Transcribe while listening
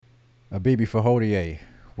Abibi Fahodier.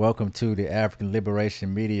 Welcome to the African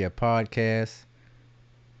Liberation Media Podcast.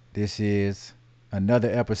 This is another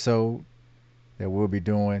episode that we'll be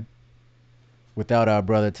doing without our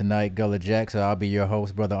brother tonight, Gullah Jack. So I'll be your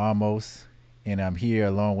host, Brother Amos, and I'm here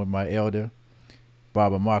along with my elder,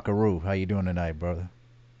 Baba Makaru. How you doing tonight, brother?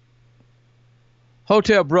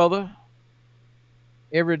 Hotel brother,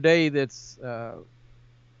 every day that's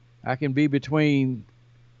I can be between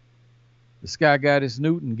the sky goddess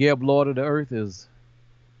Newt and Geb Lord of the Earth is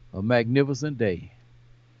a magnificent day.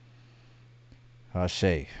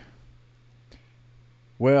 Hashay.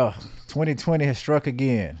 Well, 2020 has struck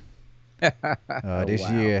again. This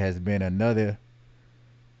Wow. year has been another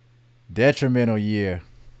detrimental year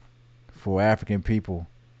for African people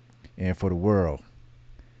and for the world.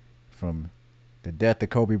 From the death of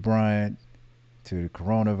Kobe Bryant to the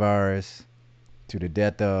coronavirus to the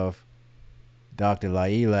death of Dr.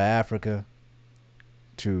 Laila Africa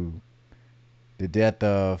to the death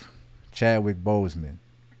of Chadwick Boseman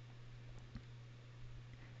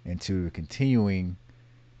and to continuing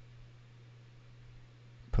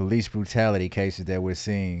police brutality cases that we're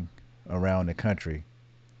seeing around the country.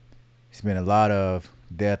 It's been a lot of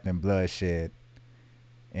death and bloodshed,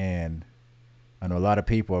 and I know a lot of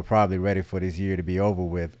people are probably ready for this year to be over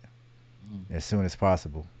with Mm. as soon as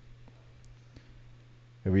possible.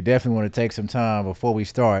 But we definitely want to take some time before we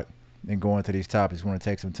start and go into these topics. We want to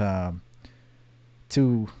take some time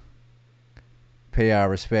to pay our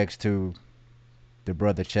respects to the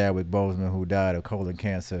brother Chadwick Boseman, who died of colon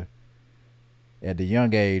cancer at the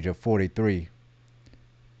young age of 43.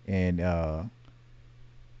 And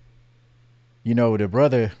the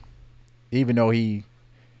brother, even though he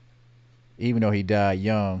died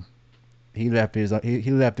young, he left his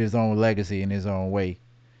own legacy in his own way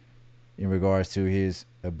in regards to his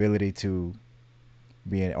ability to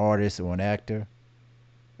be an artist or an actor.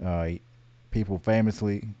 Uh, People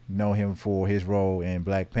famously know him for his role in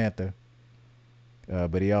Black Panther,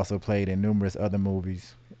 but he also played in numerous other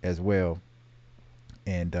movies as well.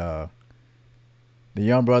 And the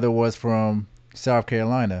young brother was from South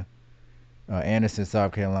Carolina, Anderson,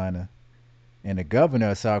 South Carolina. And the governor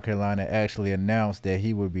of South Carolina actually announced that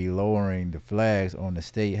he would be lowering the flags on the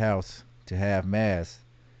state house to have mass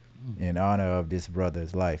Mm. in honor of this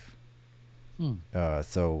brother's life. Mm.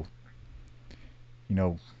 So, you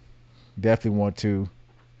know, definitely want to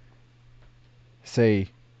say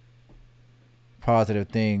positive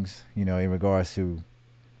things, in regards to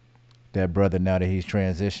that brother now that he's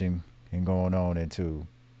transitioned and going on into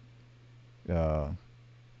uh,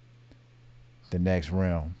 the next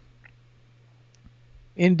realm.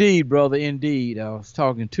 Indeed, brother, indeed. I was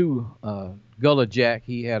talking to Gullah Jack.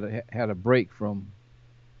 He had a break from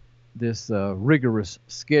this rigorous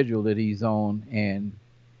schedule that he's on, and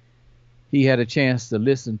he had a chance to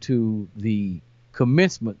listen to the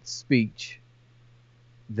commencement speech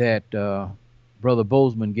that Brother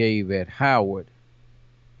Bozeman gave at Howard.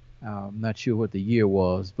 I'm not sure what the year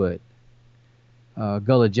was, but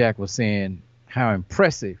Gullah Jack was saying how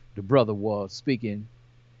impressive the brother was speaking.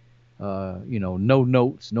 No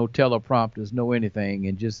notes, no teleprompters, no anything,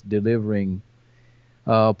 and just delivering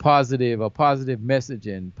a positive message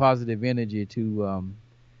and positive energy to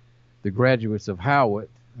the graduates of Howard.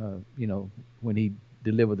 When he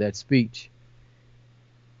delivered that speech,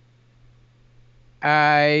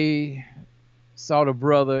 I saw the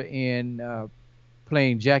brother in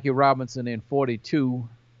playing Jackie Robinson in 42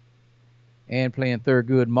 and playing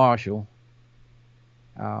Thurgood Marshall.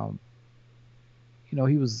 Um,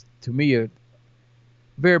 he was to me a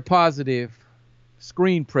very positive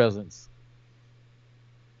screen presence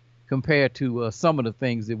compared to some of the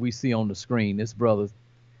things that we see on the screen. This brother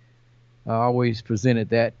always presented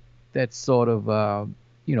that sort of a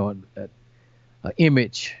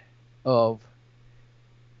image of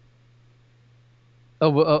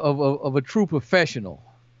of a true professional.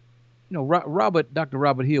 Dr.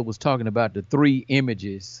 Robert Hill was talking about the three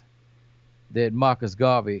images that Marcus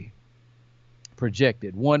Garvey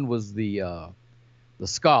projected. One was the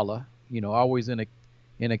scholar, always in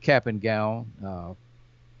a cap and gown.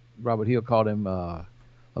 Robert Hill called him a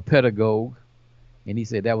pedagogue, and he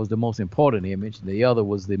said that was the most important image. The other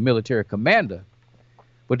was the military commander,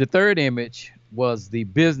 but the third image was the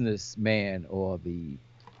businessman or the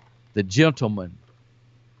gentleman,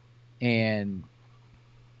 and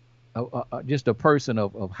just a person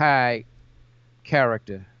of high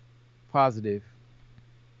character, positive,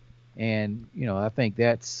 and I think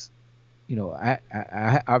that's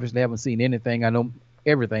I obviously haven't seen anything. I know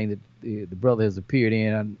everything that the brother has appeared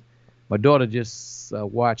in. My daughter just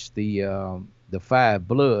watched the Five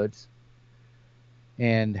Bloods,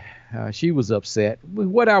 and she was upset.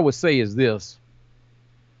 What I would say is this: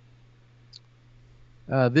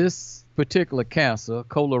 this particular cancer,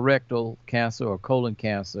 colorectal cancer or colon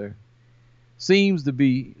cancer, seems to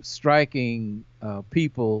be striking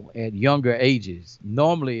people at younger ages.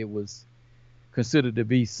 Normally, it was considered to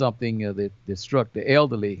be something that struck the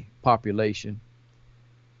elderly population,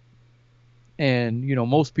 and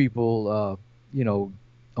most people,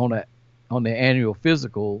 on a on the annual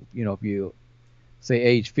physical, if you say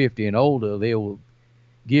age 50 and older, they will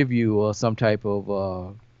give you some type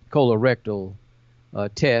of colorectal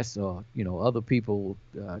test, or other people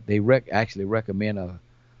they actually recommend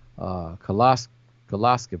a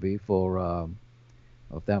coloscopy for I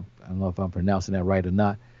don't know if I'm pronouncing that right or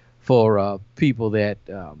not, for people that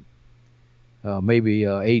maybe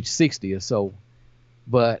age 60 or so.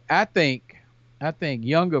 But I think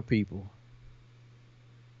younger people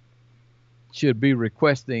should be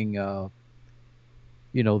requesting at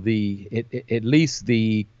least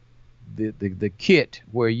the kit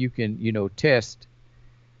where you can test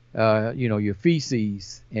your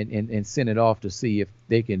feces, and send it off to see if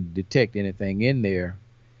they can detect anything in there.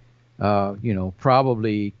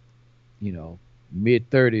 Probably mid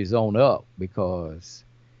 30s on up, because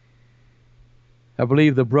I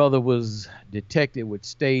believe the brother was detected with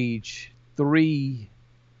stage 3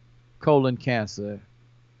 colon cancer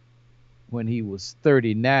when he was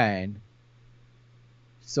 39.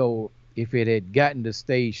 So if it had gotten to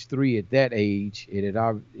stage 3 at that age, it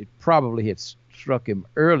probably had struck him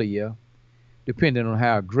earlier, depending on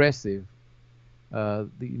how aggressive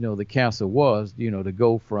the cancer was. To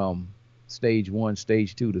go from stage 1,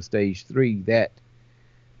 stage 2 to stage 3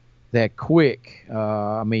 that quick.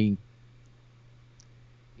 I mean,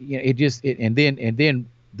 and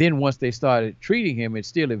then once they started treating him, it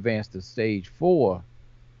still advanced to stage 4.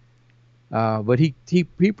 But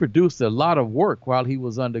he produced a lot of work while he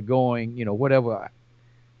was undergoing whatever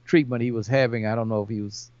treatment he was having. I don't know if he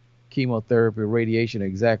was chemotherapy, radiation, or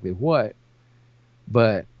exactly what,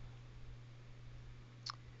 but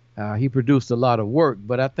he produced a lot of work.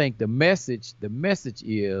 But I think the message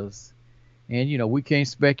is, and we can't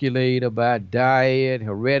speculate about diet,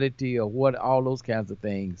 heredity, or what all those kinds of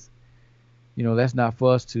things. That's not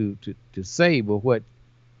for us to say. But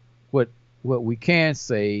what we can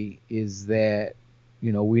say is that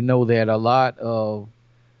we know that a lot of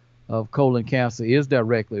colon cancer is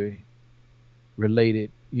directly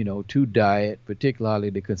related to diet, particularly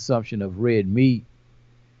the consumption of red meat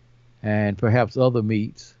and perhaps other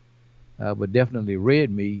meats, but definitely red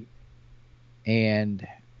meat. And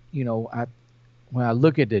I when I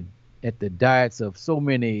look at the diets of so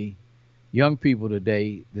many young people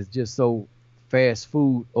today, that's just so fast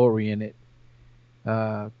food oriented.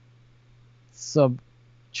 Uh, some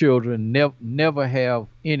children never have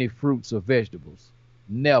any fruits or vegetables,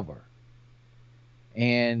 never.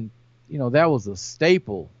 And that was a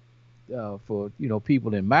staple for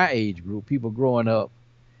people in my age group, people growing up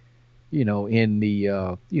in the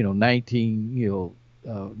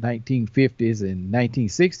 1950s and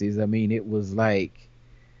 1960s. I mean, it was like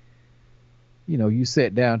you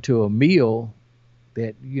sat down to a meal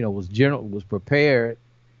that was prepared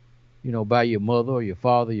by your mother or your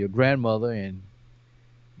father, your grandmother, and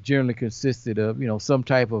generally consisted of some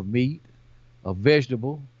type of meat, a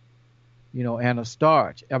vegetable, and a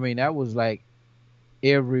starch. I mean, that was like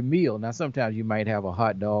every meal. Now sometimes you might have a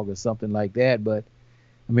hot dog or something like that, but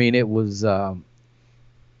I mean, it was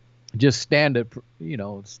just standard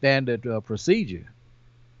procedure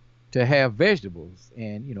to have vegetables.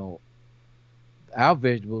 And our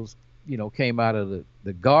vegetables came out of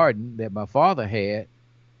the garden that my father had.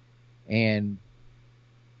 And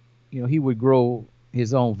he would grow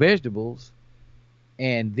his own vegetables,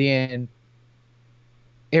 and then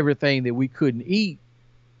everything that we couldn't eat,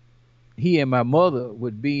 he and my mother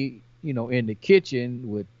would be in the kitchen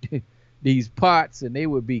with these pots, and they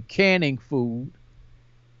would be canning food.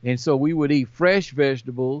 And so we would eat fresh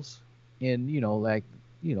vegetables in like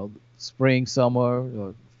spring, summer,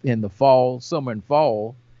 or in the fall, summer and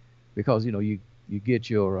fall, because you get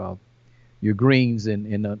your greens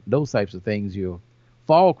and those types of things, your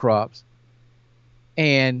fall crops.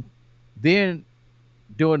 And then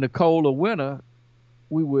during the colder winter,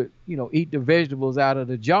 we would eat the vegetables out of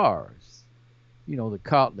the jars.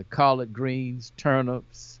 The collard greens,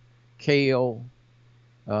 turnips, kale.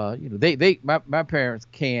 My parents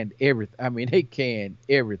canned everything. I mean, they canned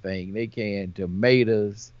everything. They canned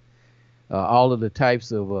tomatoes, all of the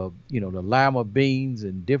types of the lima beans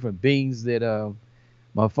and different beans that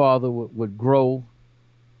my father would grow.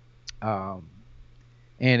 Um,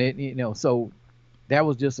 and it so that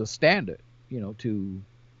was just a standard, to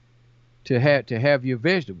to have your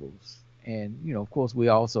vegetables. And of course, we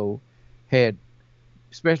also had,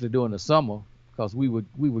 especially during the summer, because we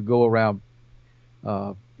would go around,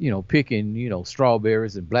 picking,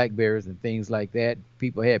 strawberries and blackberries and things like that.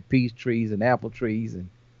 People had peach trees and apple trees, and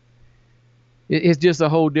it's just a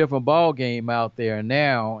whole different ball game out there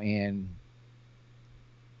now. And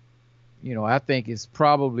I think it's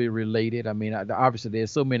probably related. I mean, obviously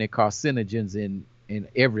there's so many carcinogens in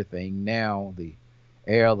everything now, the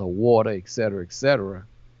air, the water, et cetera, et cetera.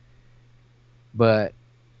 But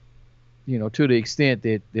to the extent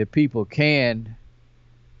that people can,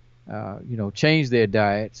 change their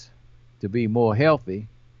diets to be more healthy,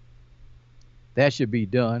 that should be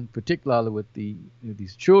done, particularly with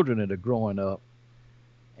these children that are growing up,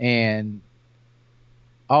 and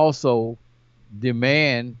also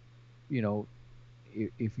demand, you know,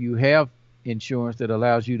 if you have insurance that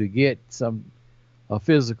allows you to get a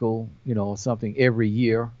physical, something every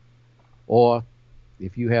year, or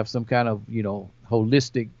if you have some kind of,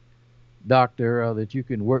 holistic doctor that you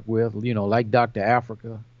can work with, like Dr.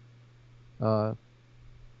 Africa, uh,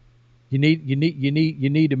 you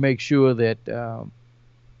need to make sure that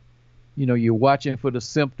you're watching for the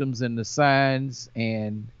symptoms and the signs,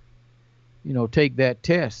 and take that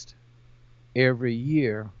test every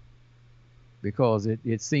year, because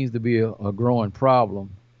it seems to be a growing problem,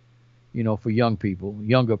 for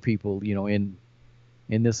younger people, in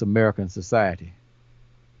this American society.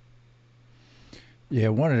 Yeah,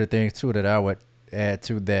 one of the things too that I would add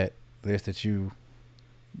to that list that you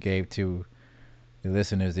gave to the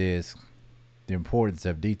listeners is the importance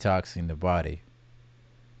of detoxing the body.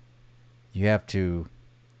 You have to.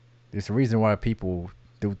 There's a reason why people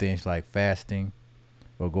do things like fasting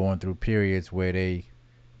or going through periods where they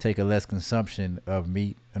take a less consumption of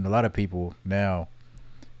meat. And a lot of people now,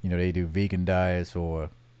 they do vegan diets or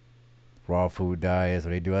raw food diets, or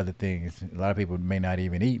they do other things. A lot of people may not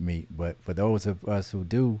even eat meat, but for those of us who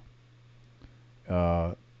do,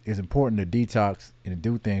 uh, it's important to detox and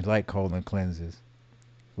do things like colon cleanses,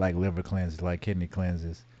 like liver cleanses, like kidney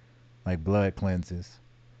cleanses, like blood cleanses,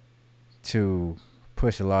 to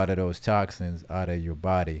push a lot of those toxins out of your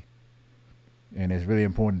body. And it's really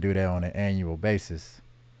important to do that on an annual basis.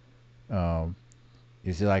 Um,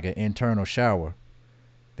 it's like an internal shower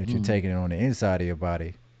that you're Mm, taking on the inside of your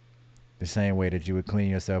body, the same way that you would clean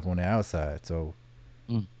yourself on the outside. So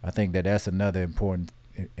mm. I think that that's another important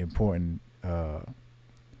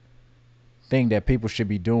thing that people should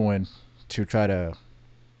be doing to try to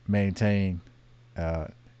maintain uh,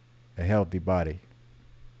 a healthy body.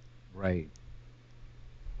 Right.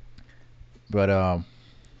 But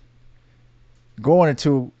going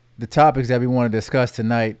into the topics that we want to discuss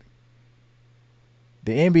tonight,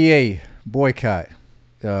 the NBA boycott.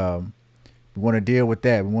 Um, we want to deal with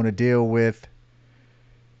that. We want to deal with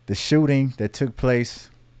the shooting that took place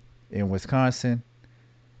in Wisconsin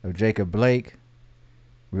of Jacob Blake.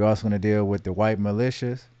 We also want to deal with the white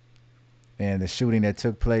militias and the shooting that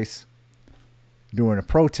took place during the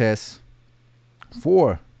protests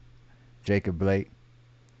for Jacob Blake.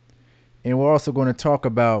 And we're also going to talk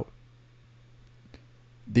about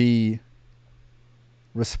the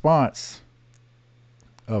response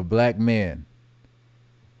of black men,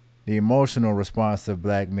 the emotional response of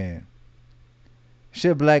black men.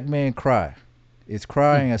 Should black men cry? Is Mm,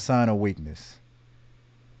 crying a sign of weakness?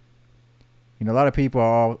 A lot of people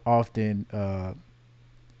are often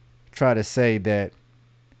try to say that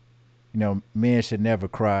men should never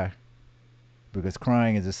cry because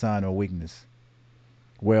crying is a sign of weakness.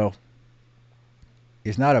 Well,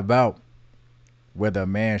 it's not about whether a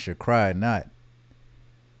man should cry or not.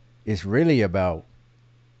 It's really about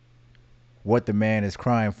what the man is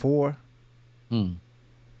crying for mm.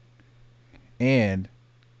 and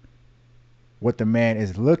what the man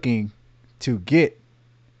is looking to get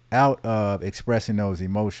out of expressing those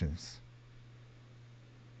emotions.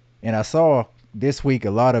 And I saw this week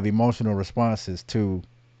a lot of emotional responses to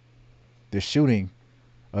the shooting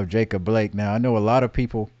of Jacob Blake. Now, I know a lot of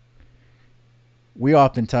people, we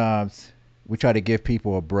oftentimes we try to give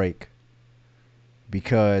people a break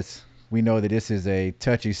because we know that this is a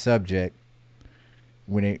touchy subject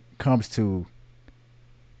when it comes to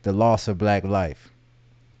the loss of black life.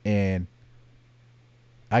 And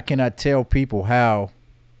I cannot tell people how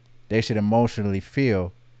they should emotionally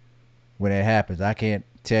feel when it happens. I can't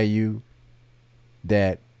tell you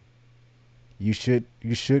that you should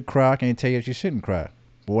cry. I can't tell you that you shouldn't cry.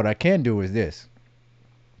 But what I can do is this.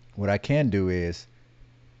 What I can do is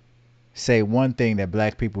say one thing that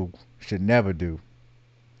black people should never do.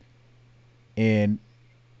 And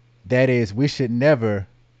that is we should never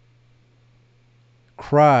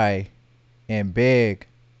cry and beg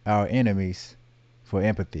our enemies for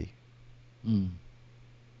empathy. Mm.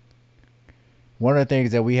 One of the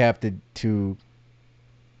things that we have to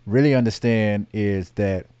really understand is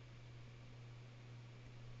that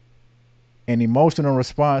an emotional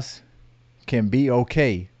response can be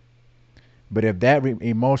okay, but if that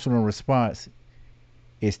emotional response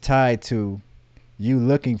is tied to you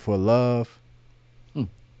looking for love Hmm.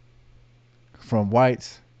 from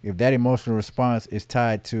whites, if that emotional response is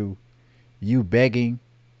tied to you begging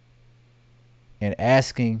and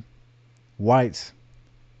asking whites,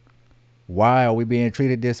 why are we being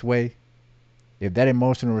treated this way? If that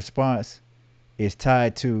emotional response is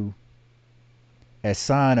tied to a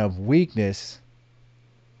sign of weakness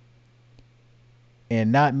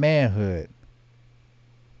and not manhood,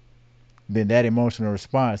 then that emotional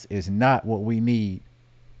response is not what we need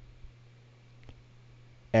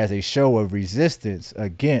as a show of resistance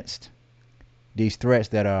against these threats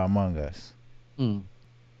that are among us. Mm.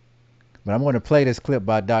 But I'm going to play this clip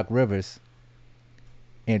by Doc Rivers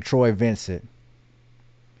and Troy Vincent,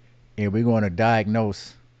 and we're going to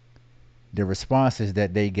diagnose the responses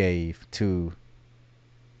that they gave to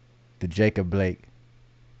the Jacob Blake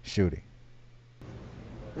shooting.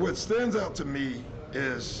 What stands out to me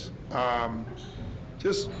is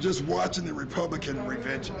just watching the Republican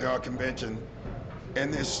convention,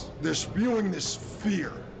 and they're spewing this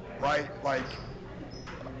fear, right? Like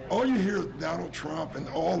all you hear is Donald Trump and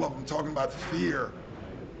all of them talking about fear.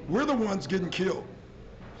 We're the ones getting killed.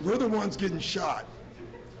 We're the ones getting shot.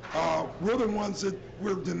 We're the ones that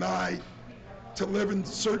we're denied to live in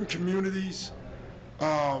certain communities.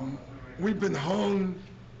 We've been hung.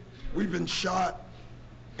 We've been shot.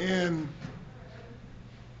 And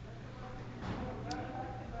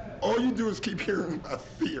all you do is keep hearing about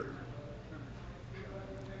fear.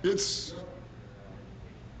 It's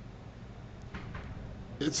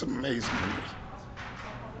amazing to me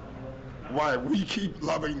why we keep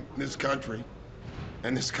loving this country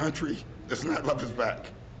and this country does not love us back.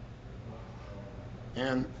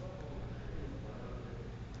 And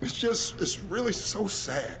it's really so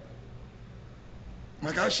sad.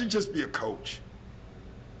 Like I should just be a coach.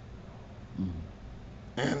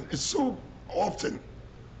 And it's so often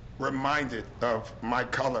reminded of my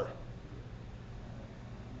color.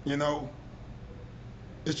 You know,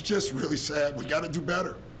 it's just really sad. We got to do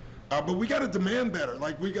better. But we got to demand better.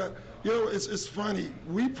 Like we got, it's funny.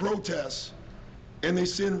 We protest and they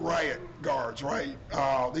send riot guards, right?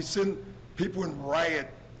 They send people in riot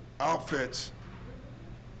outfits.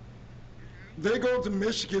 They go to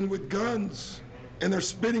Michigan with guns and they're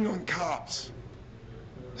spitting on cops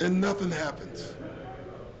and nothing happens.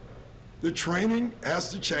 The training has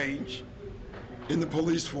to change in the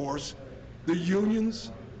police force. The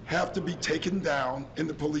unions have to be taken down in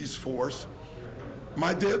the police force.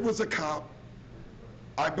 My dad was a cop.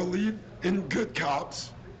 I believe in good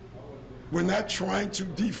cops. We're not trying to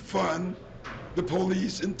defund the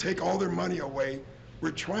police and take all their money away.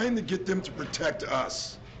 We're trying to get them to protect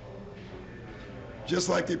us, just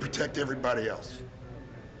like they protect everybody else.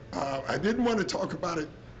 I didn't want to talk about it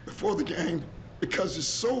before the game because it's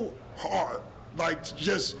so hard, like to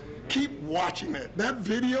just keep watching it. That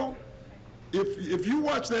video, if you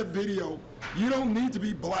watch that video, you don't need to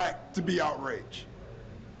be black to be outraged.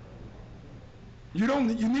 You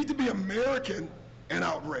need to be American and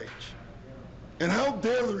outraged. And how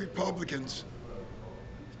dare the Republicans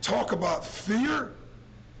talk about fear?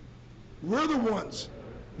 We're the ones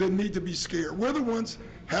that need to be scared. We're the ones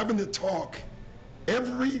having to talk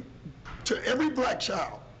to every black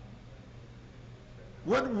child.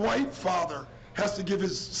 What white father has to give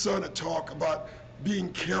his son a talk about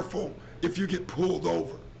being careful if you get pulled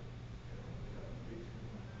over?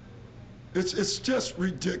 It's just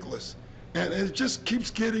ridiculous. And it just keeps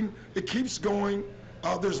going.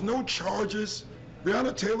 There's no charges.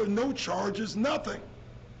 Breonna Taylor, no charges, nothing.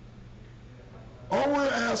 All we're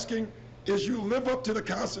asking is you live up to the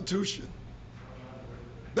Constitution.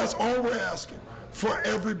 That's all we're asking for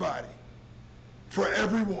everybody, for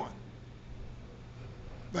everyone.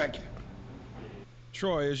 Thank you.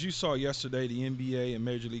 Troy, as you saw yesterday, the NBA and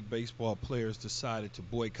Major League Baseball players decided to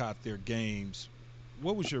boycott their games.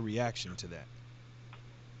 What was your reaction to that?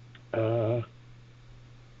 I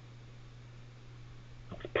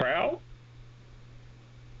was proud.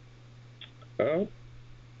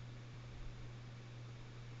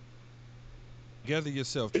 Gather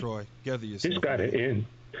yourself, Troy. Gather yourself. This got to end.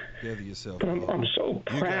 Gather yourself. But I'm so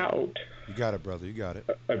proud You got it, brother. You got it.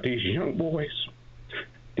 of these young boys,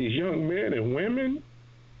 these young men and women.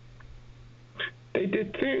 They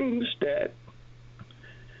did things that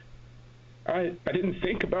I didn't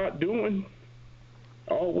think about doing.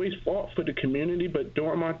 always fought for the community, but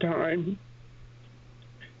during my time,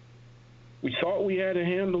 we thought we had a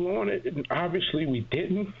handle on it, and obviously we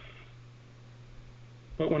didn't.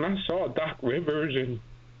 But when I saw Doc Rivers and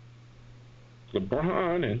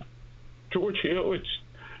LeBron and George Hill,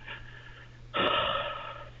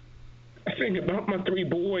 I think about my three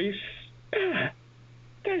boys.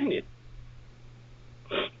 Dang it.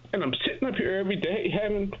 And I'm sitting up here every day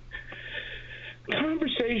having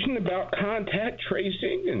conversation about contact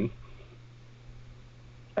tracing and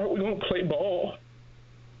are we going to play ball?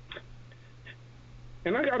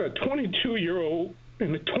 And I got a 22-year-old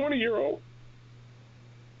and a 20-year-old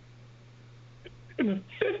and a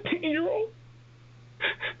 15-year-old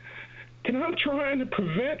that I'm trying to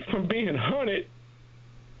prevent from being hunted.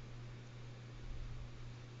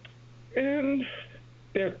 And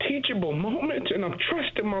they're teachable moments, and I'm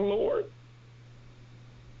trusting my Lord.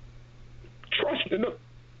 Trusting him.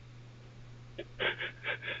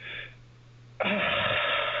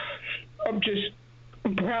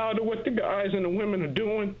 I'm proud of what the guys and the women are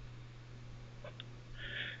doing.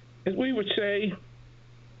 As we would say,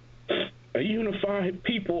 a unified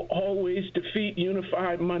people always defeat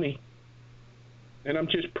unified money. And I'm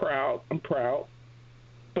just proud. I'm proud.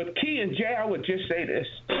 But Key and Jay, I would just say this.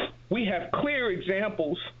 We have clear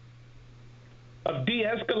examples of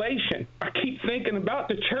de-escalation. I keep thinking about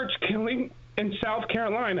the church killing in South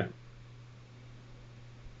Carolina.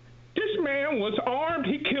 This man was armed.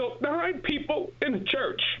 He killed 9 people in the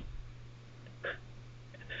church.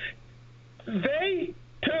 They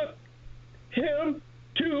took him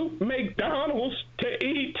to McDonald's to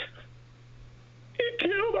eat. He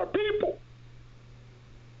killed our people.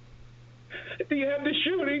 You have the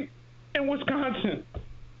shooting in Wisconsin.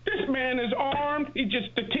 This man is armed. He's just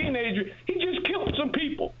a teenager. He just killed some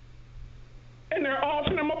people. And they're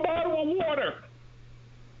offering him a bottle of water.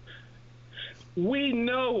 We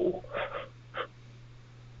know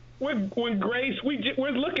with grace,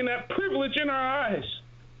 we're looking at privilege in our eyes.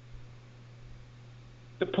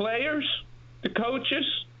 The players, the coaches,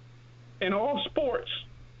 in all sports,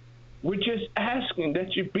 we're just asking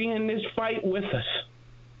that you be in this fight with us.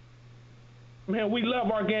 Man, we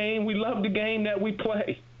love our game. We love the game that we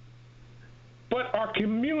play. But our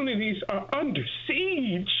communities are under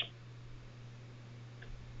siege,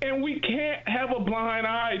 and we can't have a blind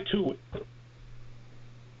eye to it.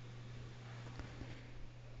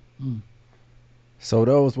 So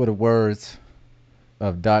those were the words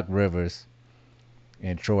of Doc Rivers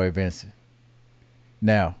and Troy Vincent.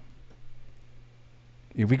 Now,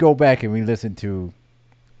 if we go back and we listen to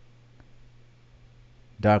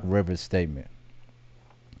Doc Rivers' statement,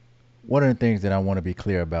 one of the things that I want to be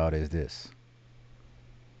clear about is this.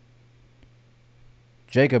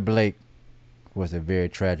 Jacob Blake was a very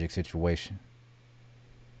tragic situation,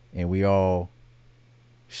 and we all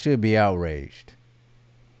should be outraged.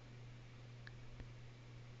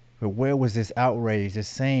 But where was this outrage, this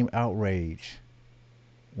same outrage,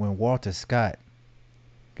 when Walter Scott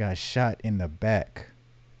got shot in the back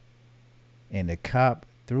and the cop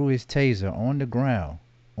threw his taser on the ground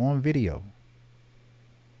on video?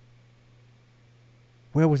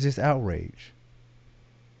 Where was this outrage?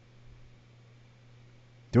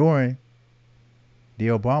 During the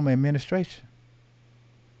Obama administration.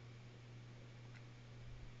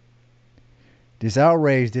 This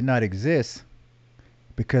outrage did not exist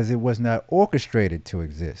because it was not orchestrated to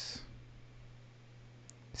exist.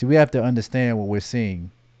 See, we have to understand what we're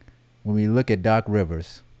seeing when we look at Doc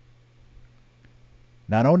Rivers.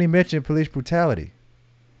 Not only mention police brutality,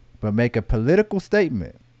 but make a political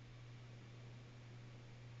statement.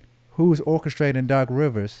 Who's orchestrating Doc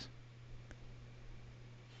Rivers?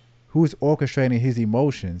 Who's orchestrating his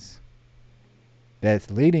emotions that's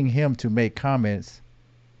leading him to make comments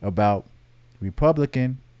about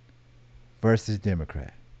Republican versus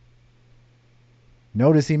Democrat?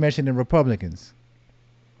 Notice he mentioned the Republicans.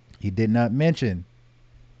 He did not mention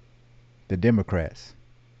the Democrats.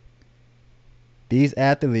 These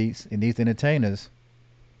athletes and these entertainers,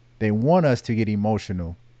 they want us to get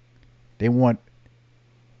emotional. They want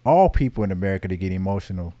all people in America to get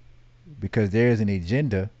emotional because there is an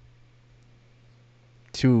agenda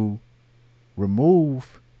to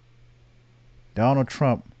remove Donald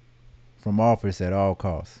Trump from office at all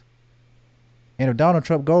costs. And if Donald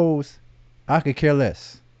Trump goes, I could care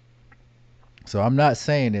less. So I'm not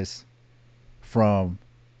saying this from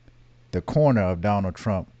the corner of Donald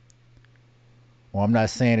Trump, or I'm not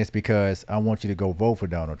saying this because I want you to go vote for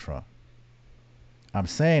Donald Trump. I'm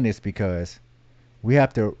saying this because we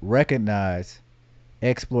have to recognize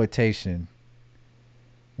exploitation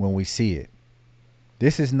when we see it.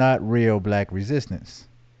 This is not real black resistance.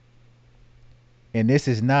 And this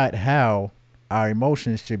is not how our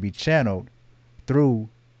emotions should be channeled through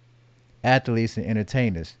athletes and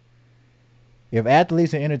entertainers. If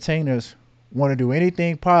athletes and entertainers want to do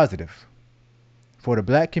anything positive for the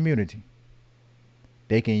black community,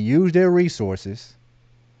 they can use their resources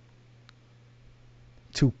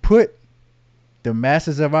to put the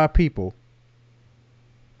masses of our people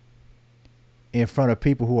in front of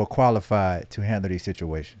people who are qualified to handle these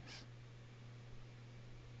situations.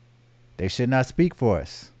 They should not speak for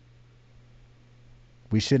us.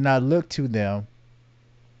 We should not look to them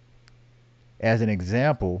as an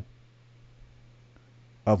example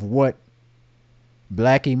of what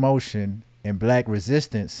black emotion and black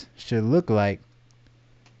resistance should look like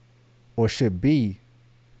or should be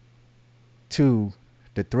to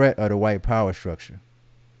the threat of the white power structure.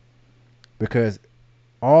 Because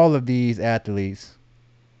all of these athletes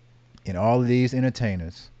and all of these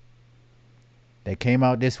entertainers that came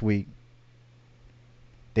out this week,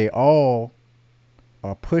 they all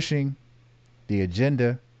are pushing the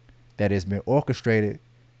agenda that has been orchestrated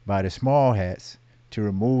by the small hats to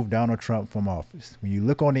remove Donald Trump from office. When you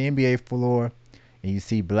look on the NBA floor and you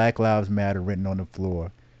see Black Lives Matter written on the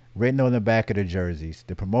floor, written on the back of the jerseys,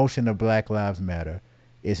 the promotion of Black Lives Matter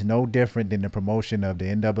is no different than the promotion of the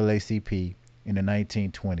NAACP in the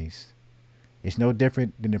 1920s. It's no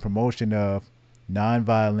different than the promotion of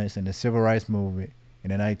nonviolence and the civil rights movement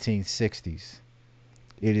in the 1960s.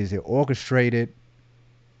 It is an orchestrated,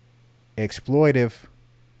 exploitive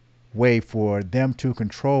way for them to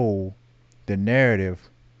control the narrative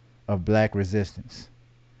of black resistance.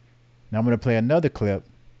 Now I'm going to play another clip,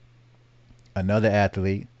 another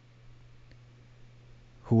athlete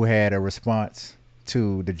who had a response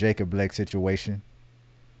to the Jacob Blake situation.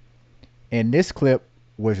 And this clip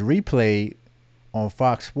was replayed on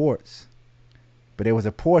Fox Sports, but there was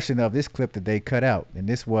a portion of this clip that they cut out, and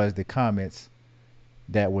this was the comments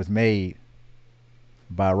that was made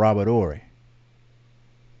by Robert Horry.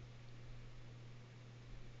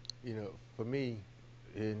 You know, for me,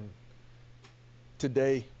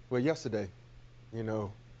 yesterday, you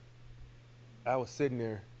know, I was sitting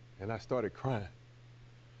there and I started crying.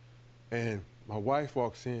 And my wife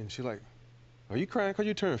walks in, she's like, "Are you crying because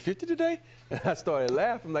you turned 50 today?" And I started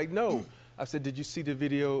laughing, like, no. I said, "Did you see the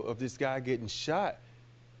video of this guy getting shot?"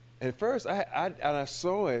 And at first, I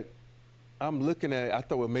saw it, I'm looking at it, I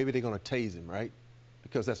thought, well, maybe they're gonna tase him, right?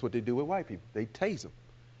 Because that's what they do with white people, they tase them.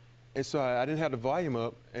 And so I didn't have the volume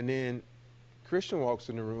up, and then Christian walks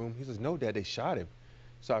in the room, he says, "No, Dad, they shot him."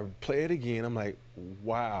 So I play it again, I'm like,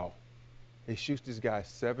 wow. They shoot this guy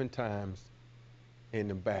 7 times in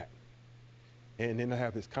the back. And then I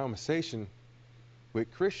have this conversation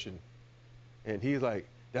with Christian, and he's like,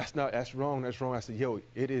 that's wrong, that's wrong. I said, yo,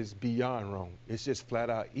 it is beyond wrong. It's just flat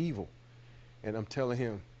out evil. And I'm telling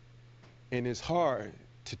him, and it's hard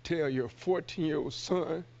to tell your 14-year-old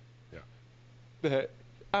son that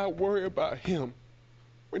I worry about him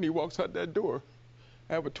when he walks out that door.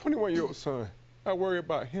 I have a 21-year-old son. I worry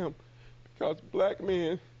about him because black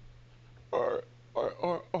men are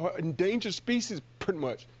endangered species, pretty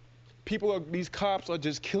much. These cops are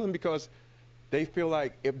just killing because they feel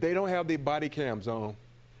like if they don't have their body cams on,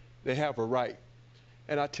 they have a right.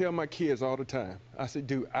 And I tell my kids all the time, I say,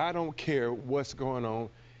 dude, I don't care what's going on,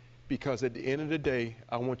 because at the end of the day,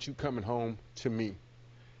 I want you coming home to me.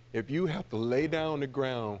 If you have to lay down on the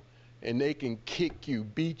ground and they can kick you,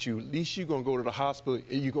 beat you, at least you're gonna go to the hospital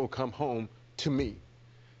and you're gonna come home to me.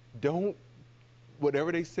 Don't,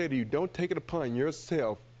 whatever they say to you, don't take it upon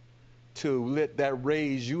yourself to let that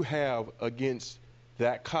rage you have against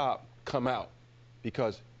that cop come out,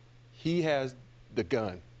 because he has the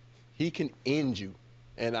gun. He can end you.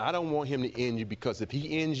 And I don't want him to end you, because if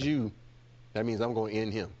he ends you, that means I'm going to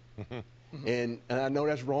end him. And I know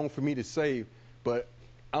that's wrong for me to say, but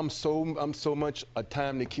I'm so much a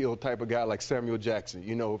time to kill type of guy, like Samuel Jackson,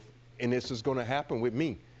 you know, and this is going to happen with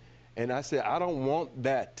me. And I said, I don't want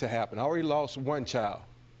that to happen. I already lost one child.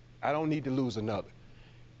 I don't need to lose another.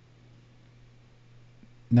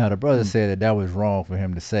 Now, the brother said that was wrong for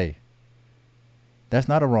him to say. That's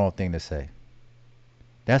not a wrong thing to say.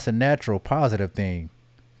 That's a natural, positive thing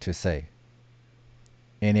to say.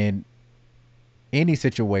 And in any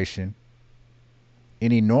situation,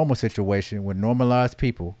 any normal situation with normalized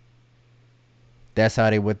people, that's how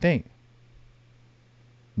they would think.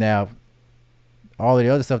 Now, all of the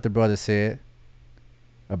other stuff the brother said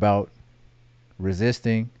about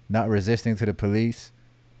resisting, not resisting to the police,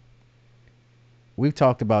 we've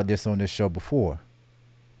talked about this on this show before.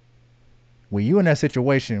 When you in that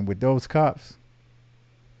situation with those cops,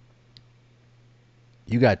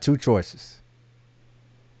 you got 2 choices.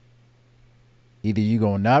 Either you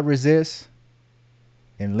gonna not resist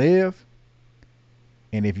and live.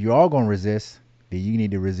 And if you are going to resist, then you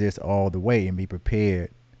need to resist all the way and be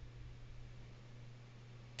prepared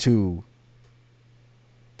to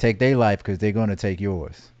take their life because they're going to take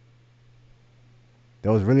yours.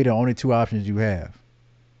 Those are really the only two options you have.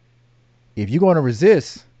 If you're going to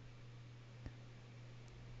resist,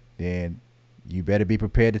 then you better be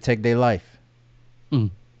prepared to take their life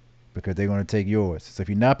because they're going to take yours. So if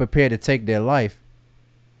you're not prepared to take their life,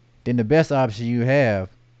 then the best option you have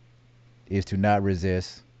is to not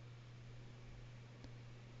resist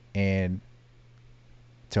and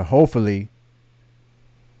to hopefully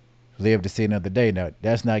live to see another day. Now,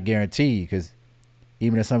 that's not guaranteed because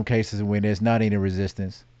even in some cases when there's not any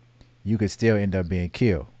resistance, you could still end up being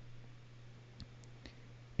killed.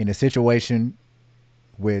 In a situation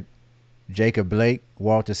with Jacob Blake,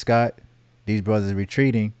 Walter Scott, these brothers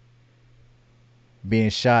retreating, being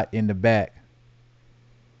shot in the back.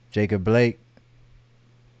 Jacob Blake,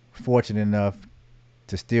 fortunate enough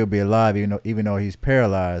to still be alive, even though he's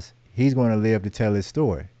paralyzed, he's going to live to tell his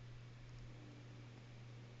story.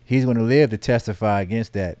 He's going to live to testify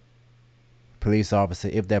against that police officer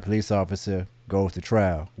if that police officer goes to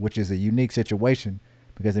trial, which is a unique situation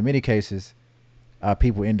because in many cases,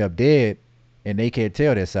 people end up dead and they can't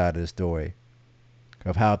tell their side of the story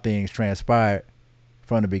of how things transpired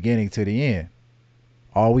from the beginning to the end.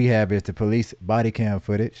 All we have is the police body cam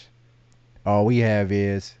footage. All we have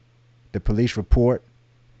is the police report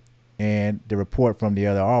and the report from the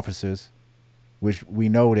other officers, which we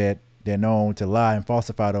know that they're known to lie and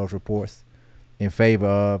falsify those reports in favor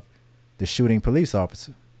of the shooting police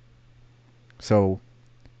officer. So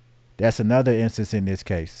that's another instance in this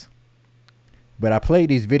case. But I played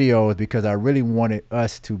these videos because I really wanted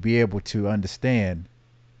us to be able to understand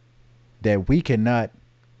that we cannot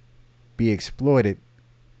be exploited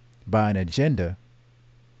by an agenda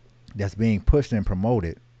that's being pushed and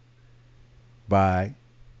promoted by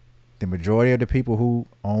the majority of the people who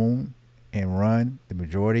own and run the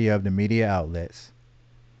majority of the media outlets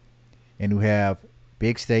and who have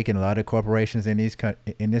big stake in a lot of corporations in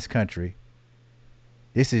this country.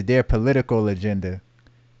 This is their political agenda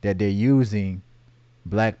that they're using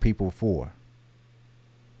black people for.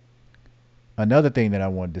 Another thing that I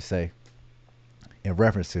wanted to say in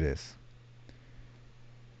reference to this,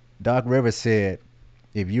 Doc Rivers said,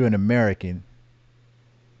 if you're an American,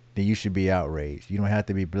 then you should be outraged. You don't have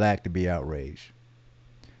to be black to be outraged.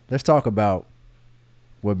 Let's talk about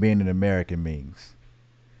what being an American means.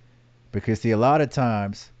 Because see, a lot of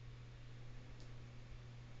times,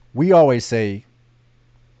 we always say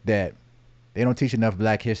that they don't teach enough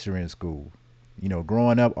black history in school. You know,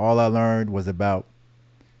 growing up, all I learned was about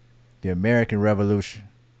the American Revolution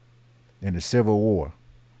and the Civil War.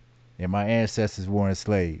 And my ancestors were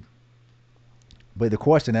enslaved. But the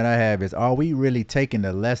question that I have is, are we really taking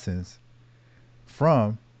the lessons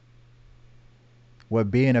from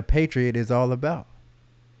what being a patriot is all about?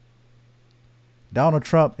 Donald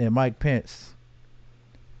Trump and Mike Pence,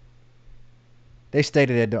 they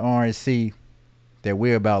stated at the RNC that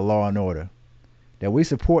we're about law and order, that we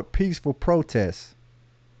support peaceful protests,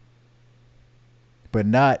 but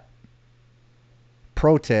not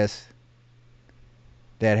protests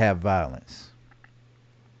that have violence.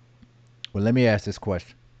 Well, let me ask this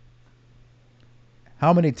question.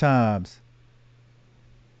 How many times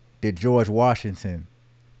did George Washington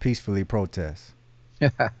peacefully protest?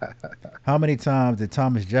 How many times did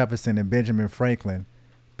Thomas Jefferson and Benjamin Franklin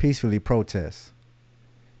peacefully protest?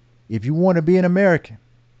 If you want to be an American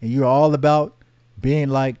and you're all about being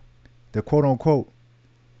like the quote unquote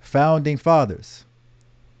founding fathers,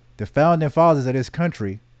 the founding fathers of this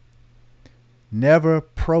country never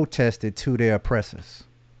protested to their oppressors.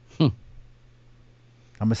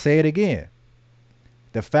 I'm going to say it again.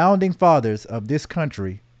 The founding fathers of this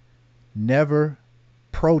country never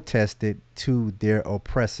protested to their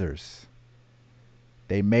oppressors.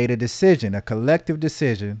 They made a decision, a collective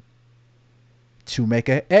decision, to make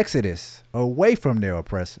an exodus away from their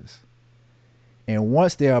oppressors. And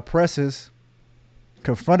once their oppressors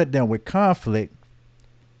confronted them with conflict,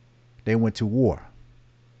 they went to war.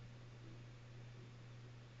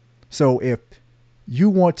 So if you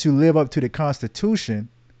want to live up to the Constitution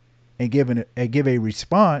and give a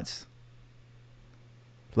response,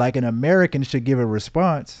 like an American should give a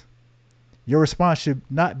response, your response should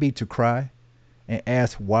not be to cry and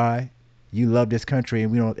ask why you love this country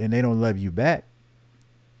and they don't love you back.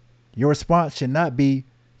 Your response should not be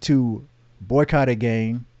to boycott a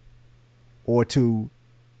game or to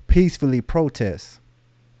peacefully protest.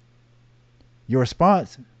 Your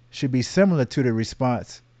response should be similar to the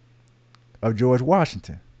response of George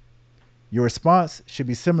Washington. Your response should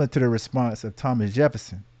be similar to the response of Thomas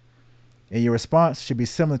Jefferson. And your response should be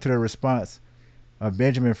similar to the response of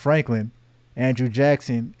Benjamin Franklin, Andrew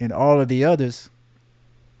Jackson, and all of the others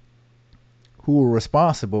who were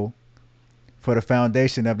responsible for the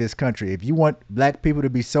foundation of this country. If you want black people to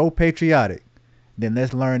be so patriotic, then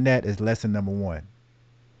let's learn that as lesson number one.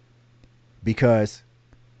 Because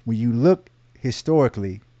when you look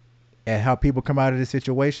historically at how people come out of this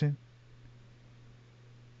situation,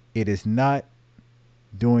 it is not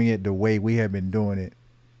doing it the way we have been doing it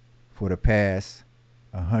for the past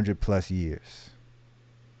 100+ years.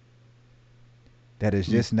 That is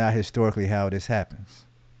just not historically how this happens.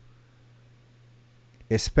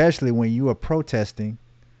 Especially when you are protesting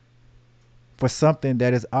for something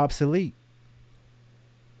that is obsolete,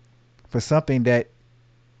 for something that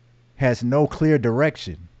has no clear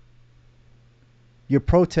direction. You're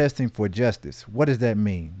protesting for justice. What does that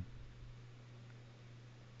mean?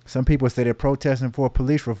 Some people say they're protesting for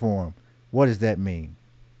police reform. What does that mean?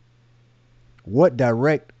 What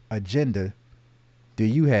direct agenda do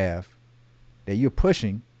you have that you're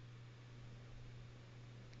pushing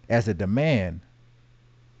as a demand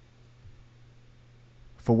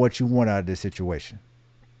for what you want out of this situation,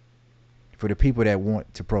 for the people that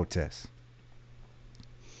want to protest?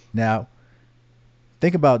 Now,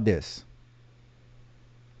 think about this.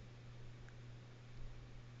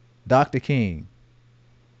 Dr. King,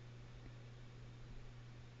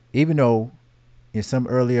 even though in some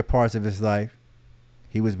earlier parts of his life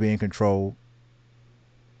he was being controlled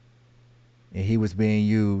and he was being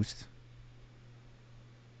used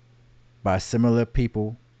by similar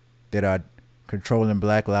people that are controlling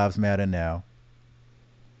Black Lives Matter now,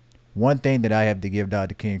 one thing that I have to give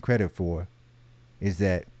Dr. King credit for is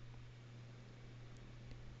that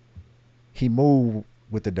he moved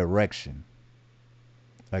with a direction,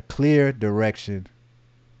 a clear direction,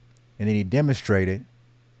 and then he demonstrated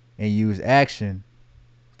and used action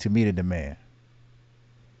to meet a demand.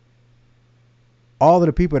 All of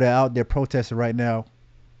the people that are out there protesting right now,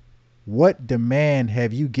 what demand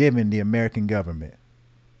have you given the American government?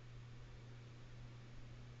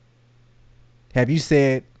 Have you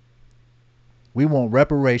said, we want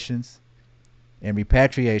reparations and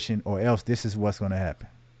repatriation, or else this is what's going to happen?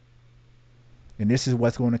 And this is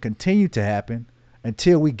what's going to continue to happen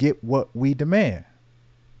until we get what we demand.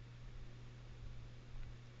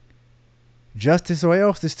 Justice or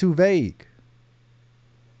else is too vague.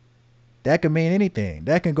 That can mean anything.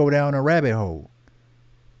 That can go down a rabbit hole.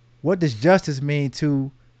 What does justice mean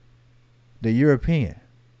to the European?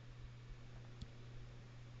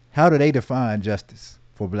 How do they define justice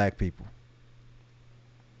for black people?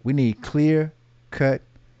 We need clear cut,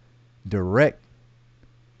 direct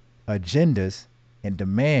agendas and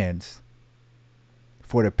demands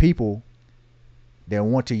for the people that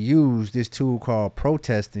want to use this tool called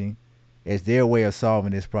protesting as their way of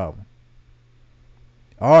solving this problem.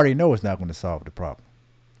 I already know it's not going to solve the problem.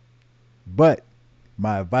 But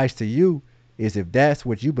my advice to you is, if that's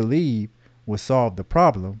what you believe will solve the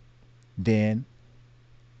problem, then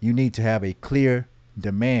you need to have a clear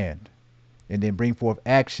demand and then bring forth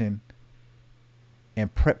action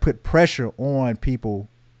and put pressure on people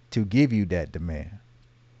to give you that demand.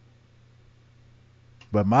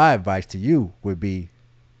 But my advice to you would be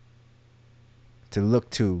to look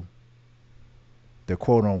to the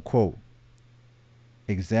quote unquote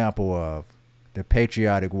example of the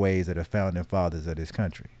patriotic ways of the founding fathers of this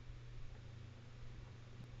country.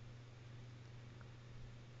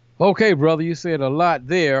 Okay, brother, you said a lot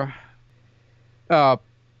there.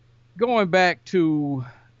 Going back to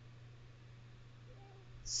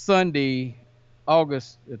Sunday,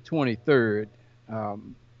 August 23rd,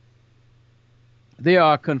 there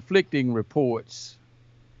are conflicting reports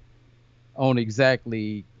on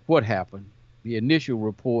exactly what happened. The initial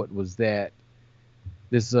report was that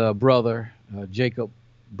this brother, Jacob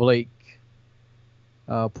Blake,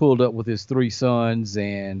 pulled up with his 3 sons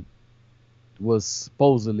and was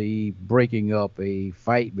supposedly breaking up a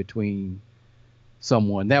fight between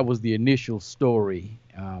someone. That was the initial story.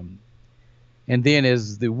 And then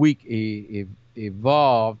as the week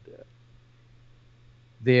evolved,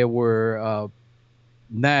 there was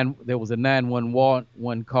a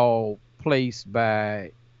 911 call placed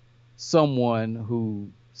by someone who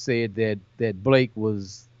said that Blake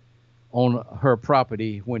was on her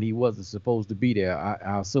property when he wasn't supposed to be there.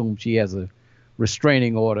 I assume she has a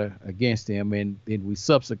restraining order against him, and then we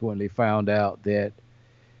subsequently found out that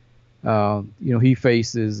he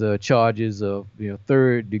faces charges of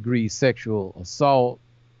 3rd-degree sexual assault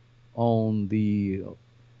on the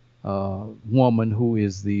woman who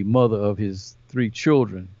is the mother of his 3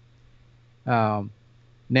 children.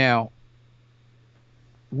 Now,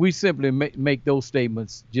 we simply make those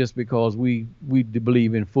statements just because we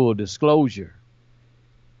believe in full disclosure.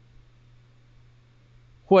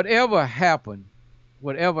 Whatever happened,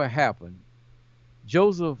 whatever happened,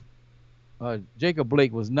 Joseph Jacob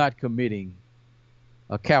Blake was not committing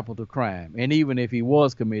a capital crime, and even if he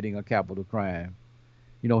was committing a capital crime,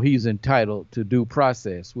 he's entitled to due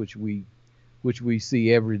process, which we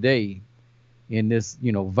see every day in this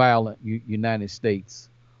violent United States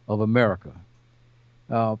of America.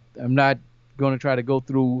 I'm not going to try to go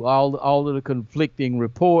through all of the conflicting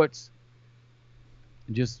reports.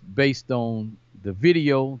 Just based on the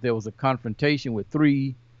video, there was a confrontation with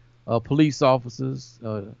three police officers,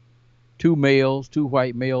 two males, two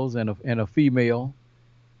white males, and a female.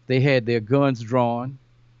 They had their guns drawn.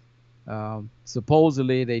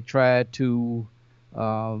 Supposedly, they tried to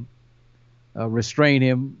restrain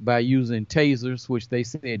him by using tasers, which they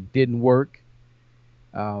said didn't work.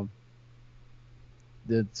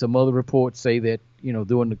 Some other reports say that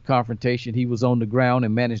during the confrontation he was on the ground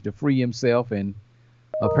and managed to free himself, and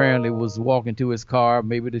apparently was walking to his car,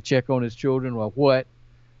 maybe to check on his children or what.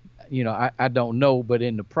 I don't know, but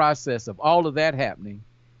in the process of all of that happening,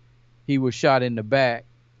 he was shot in the back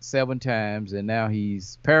 7 times, and now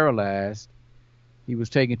he's paralyzed. He was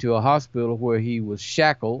taken to a hospital where he was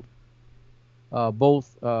shackled,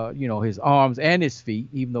 both his arms and his feet.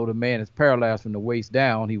 Even though the man is paralyzed from the waist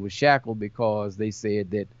down, he was shackled because they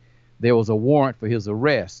said that there was a warrant for his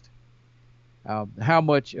arrest. How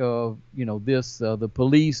much of this the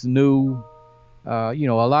police knew, a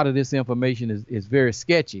lot of this information is very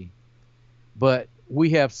sketchy, but we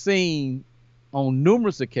have seen on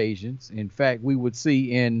numerous occasions. In fact, we would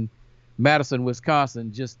see in Madison,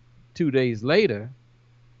 Wisconsin, just 2 days later,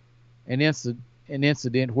 an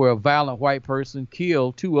incident where a violent white person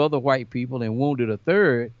killed 2 other white people and wounded a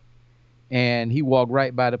third, and he walked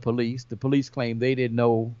right by the police. The police claimed they didn't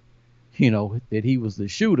know, that he was the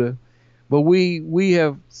shooter. But we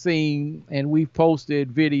have seen, and we've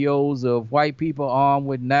posted videos of white people armed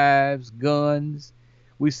with knives, guns.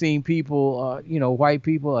 We've seen people, white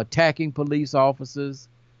people attacking police officers.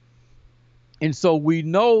 And so we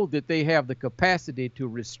know that they have the capacity to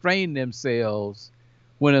restrain themselves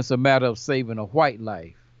when it's a matter of saving a white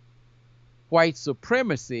life. White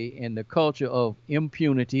supremacy and the culture of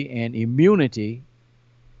impunity and immunity,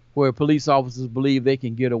 where police officers believe they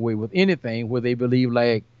can get away with anything, where they believe,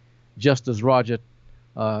 like Justice Roger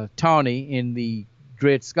Taney in the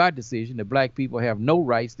Dred Scott decision, that black people have no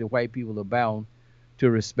rights that white people are bound to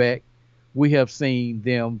respect. We have seen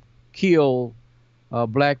them kill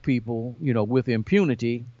black people, with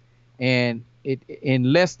impunity, and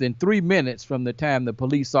in less than 3 minutes from the time the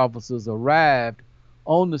police officers arrived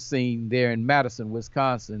on the scene there in Madison,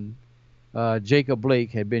 Wisconsin, Jacob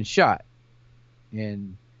Blake had been shot.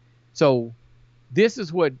 And so this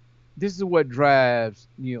is what drives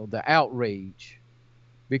the outrage,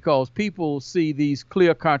 because people see these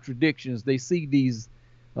clear contradictions. They see these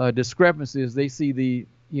discrepancies. They see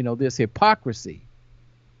this hypocrisy,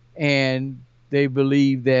 and they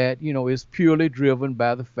believe that it's purely driven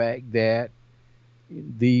by the fact that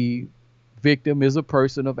the victim is a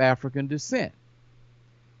person of African descent.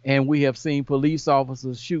 And we have seen police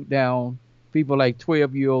officers shoot down people like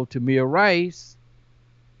 12-year-old Tamir Rice,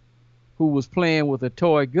 who was playing with a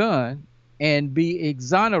toy gun, and be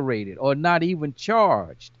exonerated or not even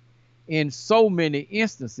charged in so many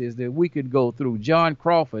instances that we could go through. John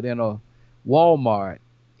Crawford in a Walmart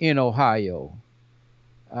in Ohio,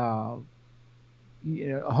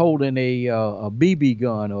 holding a BB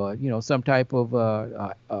gun or some type of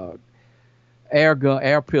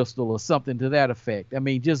air pistol or something to that effect. I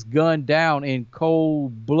mean, just gunned down in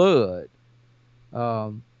cold blood.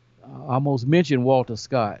 I almost mentioned Walter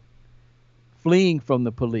Scott fleeing from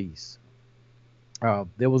the police.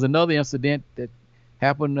 There was another incident that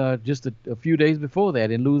happened just a few days before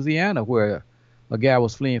that in Louisiana, where a guy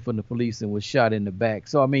was fleeing from the police and was shot in the back.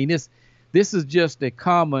 So I mean, this is just a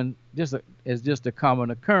common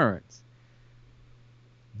occurrence.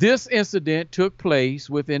 This incident took place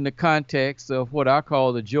within the context of what I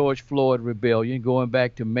call the George Floyd rebellion, going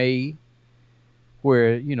back to May,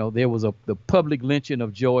 where there was the public lynching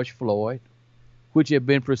of George Floyd, which had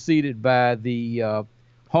been preceded by the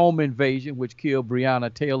home invasion, which killed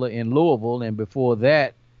Breonna Taylor in Louisville, and before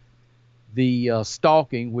that, the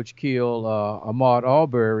stalking, which killed Ahmaud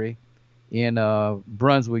Arbery in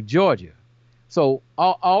Brunswick, Georgia. So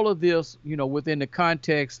all of this, within the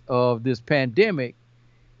context of this pandemic,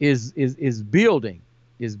 is building.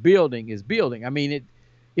 I mean,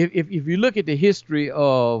 if you look at the history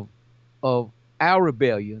of our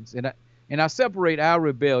rebellions, and I separate our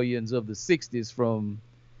rebellions of the 60s from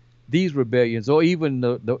these rebellions, or even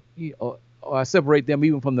or I separate them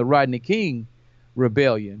even from the Rodney King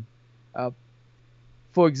rebellion. Uh,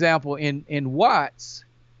 for example, in Watts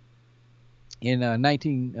in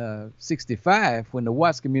 1965, when the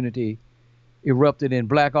Watts community erupted in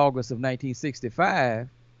Black August of 1965,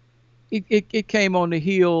 it came on the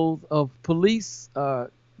heels of police,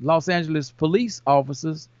 Los Angeles police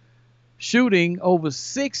officers shooting over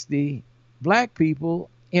 60 black people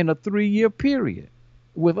in a 3-year period,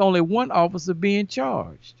 with only one officer being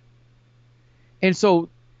charged. And so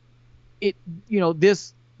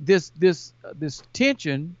this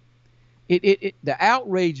tension, the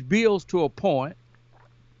outrage builds to a point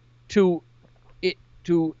to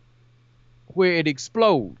where it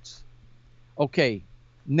explodes. Okay,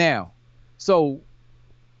 now, so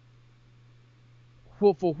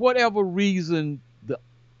for whatever reason,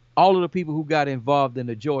 all of the people who got involved in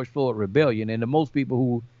the George Floyd rebellion, and the most people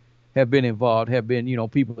who have been involved have been,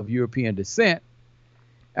 people of European descent.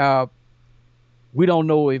 We don't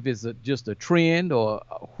know if it's just a trend or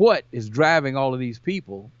what is driving all of these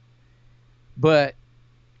people, but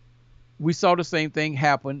we saw the same thing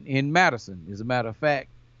happen in Madison. As a matter of fact,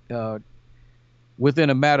 within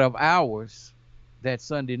a matter of hours that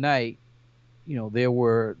Sunday night, there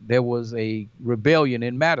was a rebellion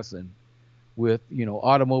in Madison with,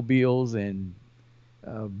 automobiles and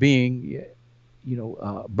being,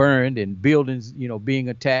 burned, and buildings, being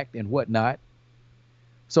attacked and whatnot.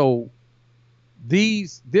 So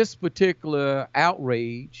this particular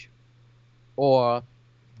outrage, or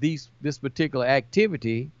this particular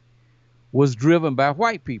activity, was driven by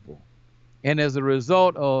white people. And as a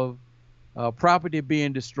result of property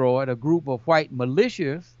being destroyed, a group of white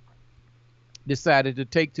militias decided to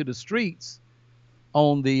take to the streets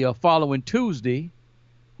on the following Tuesday,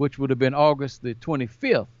 which would have been August the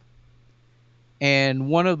 25th. And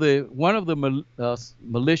one of the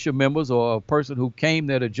militia members, or a person who came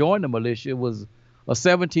there to join the militia, was a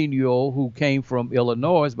 17-year-old who came from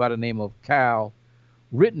Illinois by the name of Kyle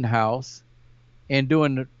Rittenhouse. And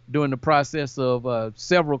during the process of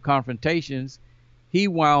several confrontations, he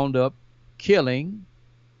wound up killing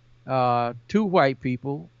 2 white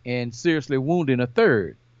people and seriously wounding a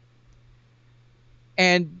third.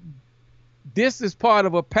 And this is part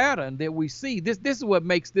of a pattern that we see. This is what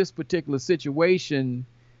makes this particular situation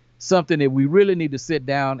something that we really need to sit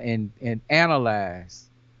down and analyze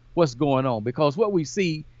what's going on. Because what we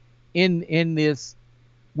see in this,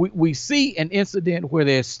 we see an incident where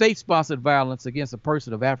there's state-sponsored violence against a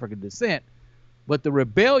person of African descent, but the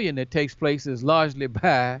rebellion that takes place is largely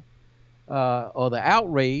by, or the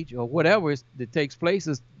outrage or whatever that takes place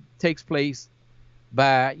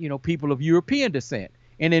by, people of European descent.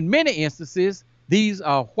 And in many instances, these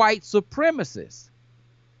are white supremacists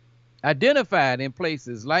identified in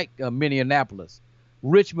places like Minneapolis,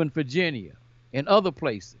 Richmond, Virginia, and other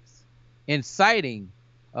places, inciting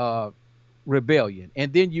rebellion.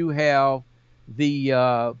 And then you have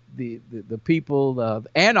the people, the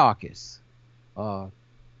anarchists,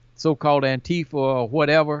 so-called Antifa or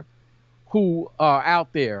whatever, who are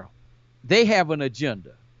out there. They have an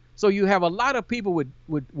agenda. So you have a lot of people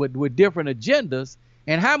with different agendas.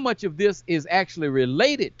 And how much of this is actually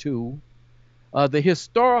related to the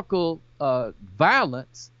historical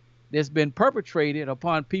violence that's been perpetrated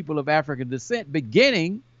upon people of African descent,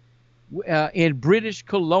 beginning in British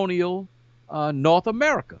colonial North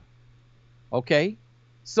America? Okay,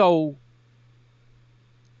 so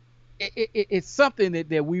it's something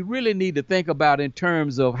that we really need to think about in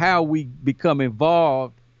terms of how we become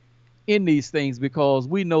involved in these things, because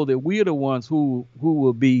we know that we're the ones who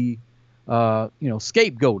will be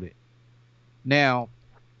scapegoated. Now,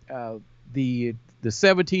 the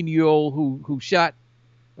 17-year-old who shot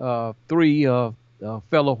 3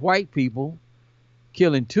 fellow white people,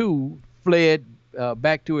 killing 2, fled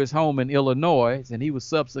back to his home in Illinois, and he was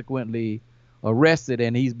subsequently arrested,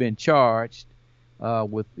 and he's been charged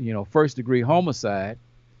with first-degree homicide.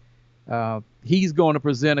 He's going to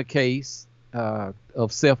present a case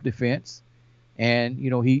of self-defense, and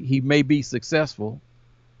he may be successful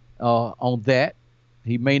on that.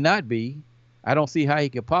 He may not be. I don't see how he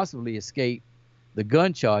could possibly escape the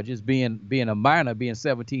gun charges, being a minor, being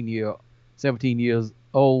 17 years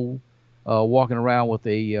old, walking around with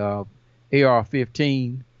a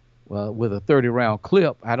AR-15 with a 30-round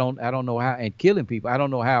clip. I don't know how, and killing people. I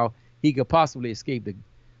don't know how he could possibly escape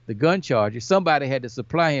the gun charges. Somebody had to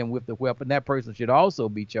supply him with the weapon. That person should also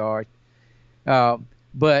be charged.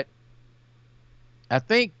 But I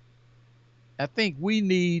think we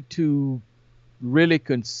need to really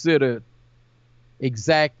consider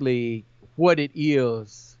exactly what it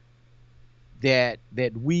is that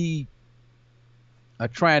we are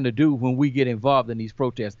trying to do when we get involved in these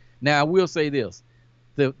protests. Now, I will say this: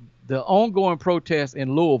 the ongoing protests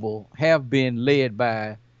in Louisville have been led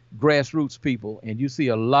by grassroots people, and you see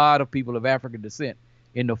a lot of people of African descent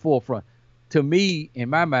in the forefront. To me, in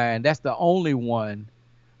my mind, that's the only one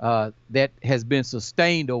that has been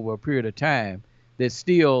sustained over a period of time that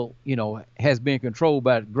still, has been controlled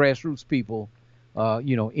by grassroots people,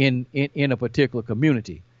 in a particular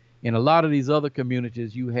community. In a lot of these other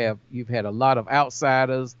communities, you've had a lot of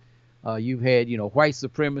outsiders. You've had, white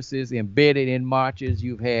supremacists embedded in marches.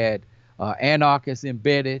 You've had anarchists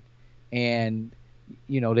embedded, and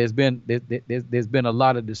there's been a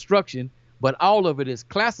lot of destruction. But all of it is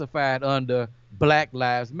classified under Black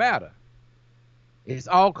Lives Matter. It's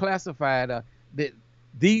all classified.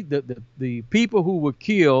 The people who were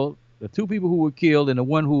killed, the two people who were killed, and the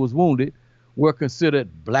one who was wounded, were considered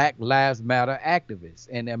Black Lives Matter activists.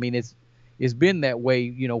 And I mean, it's been that way.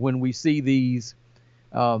 When we see these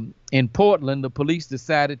in Portland, the police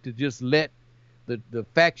decided to just let the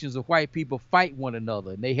factions of white people fight one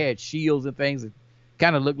another, and they had shields and things that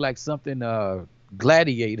kind of looked like something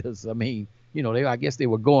gladiators. I mean, I guess they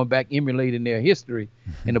were going back emulating their history,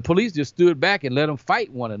 and the police just stood back and let them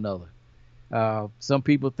fight one another. Some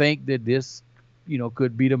people think that this,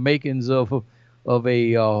 could be the makings of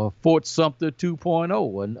a Fort Sumter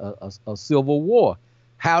 2.0, a civil war.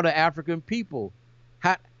 How do African people,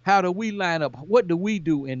 how do we line up? What do we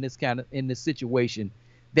do in this situation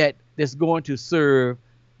that's going to serve,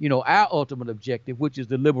 our ultimate objective, which is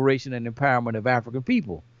the liberation and empowerment of African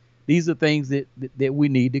people? These are things that we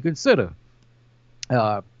need to consider.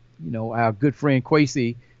 Our good friend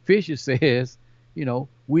Kwesi Fisher says,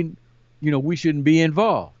 we shouldn't be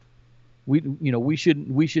involved. We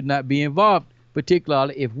should not be involved,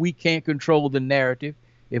 particularly if we can't control the narrative,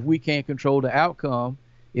 if we can't control the outcome,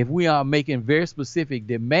 if we are making very specific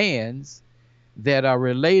demands that are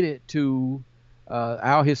related to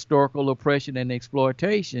our historical oppression and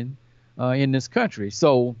exploitation in this country.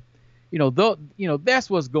 So, that's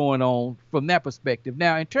what's going on from that perspective.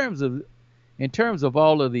 Now, in terms of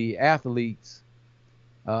all of the athletes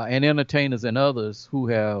and entertainers and others who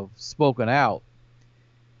have spoken out,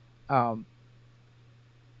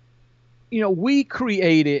 we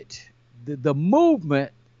created the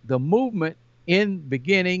movement in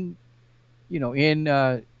beginning, in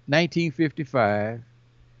 1955,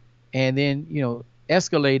 and then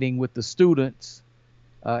escalating with the students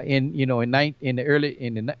in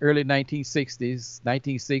the early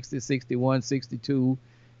 1960s, 61, 62,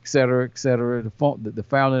 et cetera, the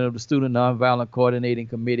founding of the Student Nonviolent Coordinating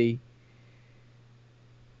Committee.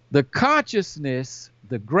 The consciousness,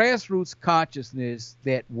 the grassroots consciousness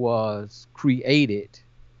that was created,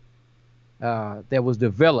 that was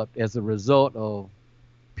developed as a result of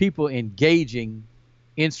people engaging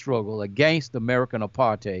in struggle against American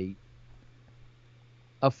apartheid,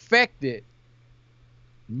 affected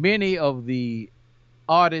many of the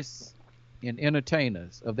artists and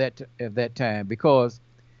entertainers of that time, because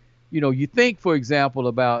you think, for example,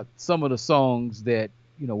 about some of the songs that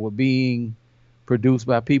were being produced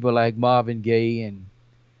by people like Marvin Gaye and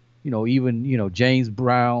even James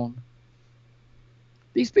Brown.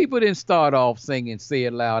 These people didn't start off singing "Say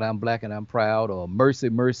It Loud, I'm Black and I'm Proud" or "Mercy,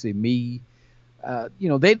 Mercy Me."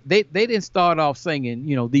 They didn't start off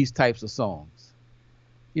singing these types of songs.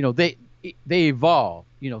 They evolved.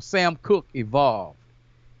 Sam Cooke evolved,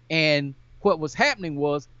 and what was happening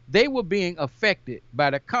was they were being affected by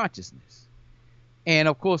the consciousness. And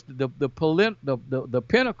of course, the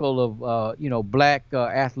pinnacle of black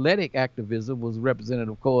athletic activism was represented,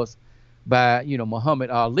 of course, by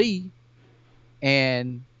Muhammad Ali,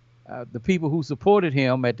 and the people who supported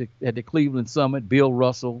him at the Cleveland Summit: Bill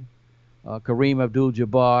Russell, Kareem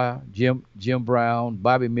Abdul-Jabbar, Jim Brown,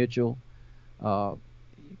 Bobby Mitchell,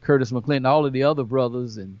 Curtis McClinton, all of the other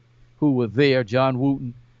brothers and who were there, John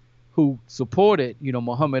Wooten, who supported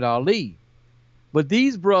Muhammad Ali. But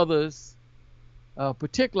these brothers,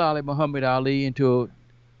 particularly Muhammad Ali, into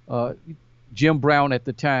Jim Brown at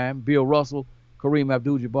the time, Bill Russell, Kareem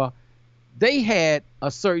Abdul-Jabbar, they had a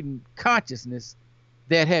certain consciousness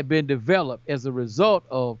that had been developed as a result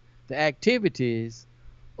of the activities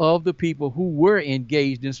of the people who were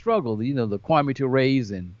engaged in struggle. The Kwame Ture's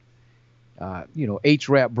and H.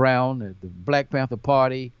 Rap Brown, the Black Panther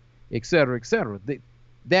Party, et cetera, et cetera.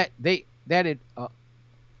 That had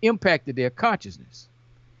impacted their consciousness.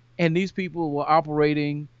 And these people were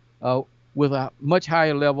operating with a much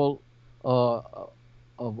higher level of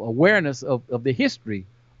awareness of the history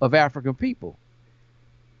of African people.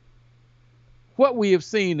 What we have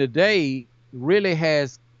seen today really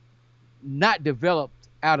has not developed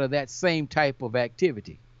out of that same type of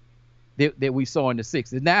activity. that we saw in the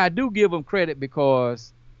 60s. Now I do give them credit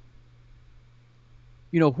because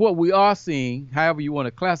what we are seeing, however you want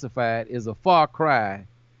to classify it, is a far cry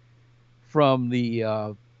from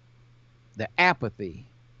the apathy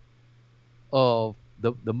of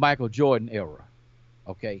the Michael Jordan era.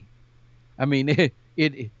 Okay, I mean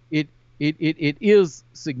it is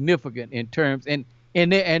significant in terms, and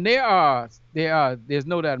there's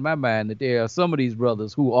no doubt in my mind that there are some of these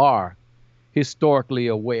brothers who are historically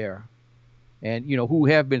aware, and who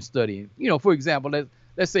have been studying. For example,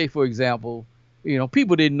 let's say for example,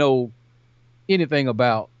 people didn't know anything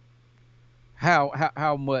about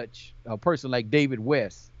how much a person like David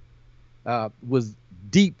West was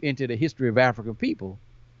deep into the history of African people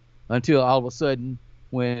until all of a sudden,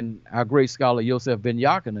 when our great scholar Yosef Ben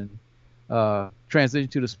Yochanan transitioned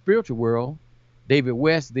to the spiritual world. David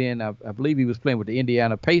West, then I believe he was playing with the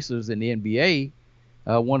Indiana Pacers in the NBA,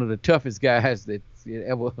 one of the toughest guys that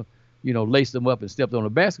ever laced them up and stepped on a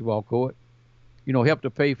basketball court. Helped to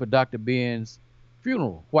pay for Dr. Ben's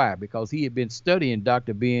funeral. Why? Because he had been studying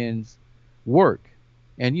Dr. Ben's work,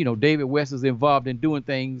 and David West is involved in doing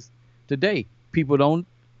things today. People don't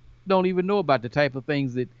even know about the type of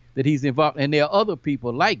things that he's involved, and there are other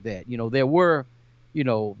people like that. There were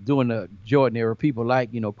during the Jordan era, people like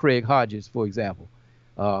Craig Hodges, for example,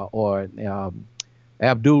 or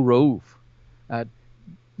Abdul Rauf.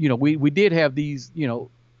 We did have these,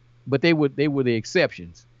 but they were the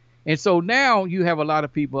exceptions. And so now you have a lot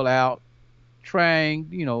of people out trying,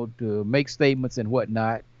 to make statements and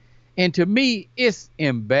whatnot. And to me, it's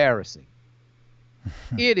embarrassing.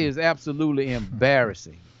 It is absolutely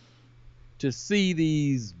embarrassing to see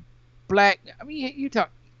these black. I mean, you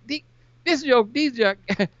talk these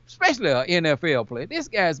especially an NFL player. This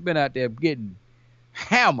guy's been out there getting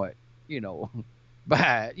hammered,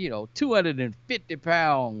 by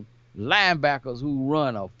 250-pound linebackers who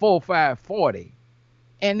run a 4.5 40,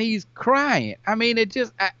 and he's crying. I mean,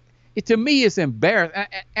 to me, it's embarrassing.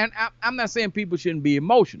 And I'm not saying people shouldn't be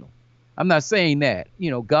emotional. I'm not saying that.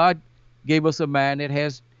 God gave us a mind that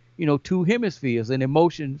has, two hemispheres, and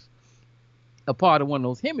emotions a part of one of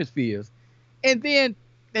those hemispheres. And then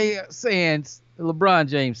they are saying, LeBron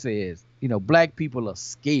James says, black people are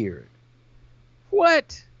scared.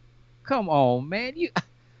 What? Come on, man.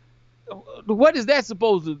 What is that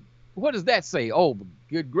what does that say? Oh,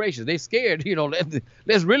 good gracious, they scared.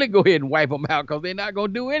 Let's really go ahead and wipe them out because they're not going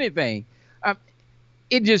to do anything.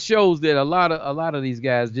 It just shows that a lot of these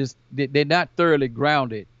guys they're not thoroughly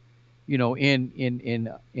grounded,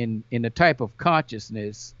 in the type of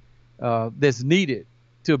consciousness that's needed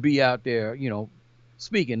to be out there,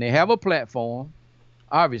 speaking. They have a platform,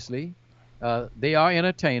 obviously. They are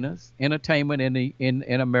entertainers. Entertainment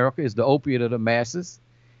in America is the opiate of the masses,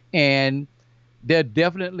 and they're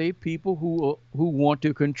definitely people who want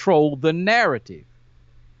to control the narrative.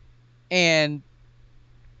 And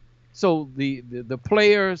so the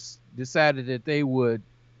players decided that they would,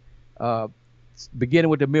 beginning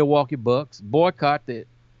with the Milwaukee Bucks, boycott the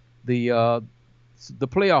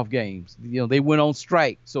playoff games. They went on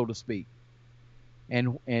strike, so to speak,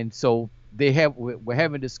 and so we're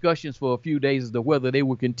having discussions for a few days as to whether they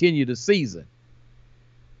will continue the season.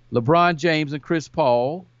 LeBron James and Chris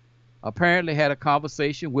Paul apparently had a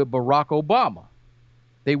conversation with Barack Obama.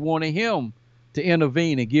 They wanted him to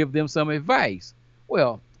intervene and give them some advice.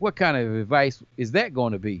 Well, what kind of advice is that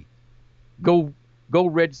going to be? Go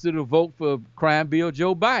register to vote for crime bill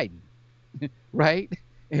Joe Biden, right?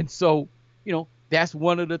 And so, that's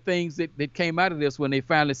one of the things that came out of this when they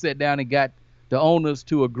finally sat down and got the owners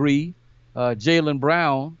to agree. Jaylen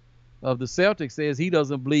Brown of the Celtics says he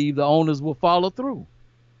doesn't believe the owners will follow through.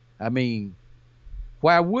 I mean,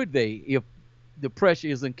 why would they if the pressure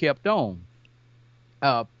isn't kept on?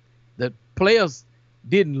 The players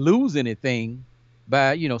didn't lose anything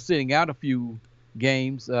by, sitting out a few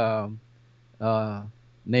games.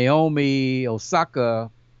 Naomi Osaka,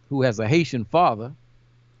 who has a Haitian father,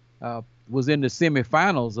 was in the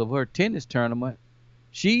semifinals of her tennis tournament.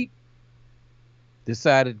 She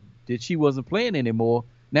decided that she wasn't playing anymore.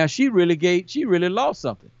 Now she really lost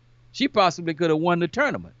something. She possibly could have won the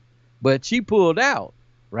tournament, but she pulled out,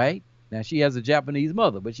 right? Now she has a Japanese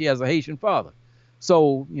mother, but she has a Haitian father.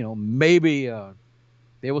 So, maybe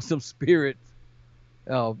there was some spirit,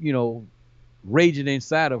 raging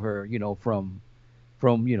inside of her, from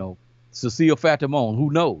Cecile Fatimon,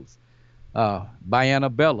 who knows?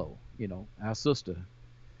 Bayana Bello, our sister.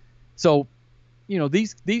 So,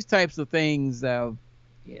 these types of things, to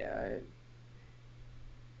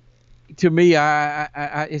me,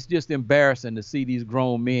 it's just embarrassing to see these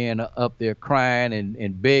grown men up there crying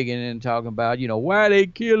and begging and talking about, why are they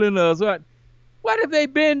killing us? What? What have they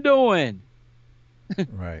been doing?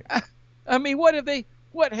 Right. I mean, what have they?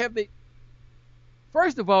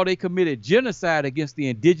 First of all, they committed genocide against the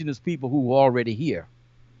indigenous people who were already here.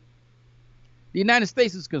 The United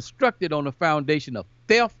States is constructed on the foundation of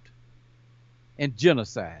theft and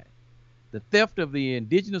genocide. The theft of the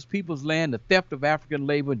indigenous people's land, the theft of African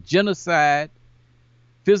labor, genocide,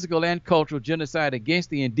 physical and cultural genocide against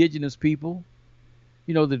the indigenous people,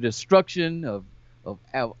 the destruction of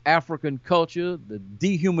African culture, the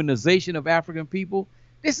dehumanization of African people.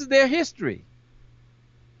 This is their history.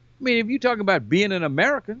 I mean, if you're talking about being an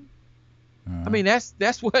American, I mean,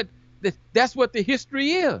 that's what the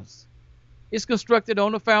history is. It's constructed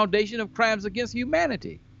on the foundation of crimes against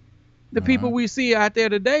humanity. The people we see out there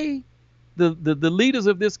today, the leaders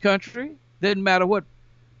of this country, doesn't matter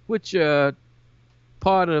which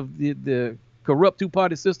part of the corrupt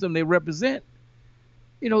two-party system they represent,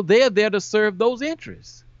 they're there to serve those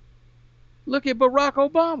interests. Look at Barack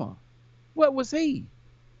Obama. What was he?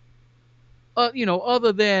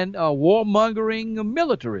 Other than warmongering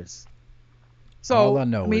militarist. So all I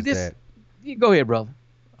know is that. Go ahead, brother.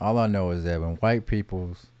 All I know is that when white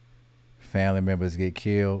people's family members get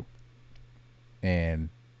killed, and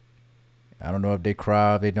I don't know if they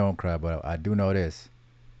cry or if they don't cry, but I do know this: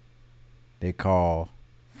 they call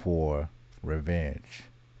for revenge.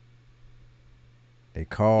 They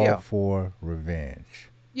call for revenge.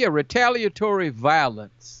 Yeah, retaliatory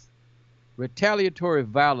violence. Retaliatory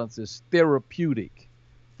violence is therapeutic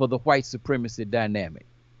for the white supremacy dynamic.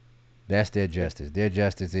 That's their justice. Their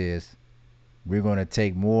justice is, we're going to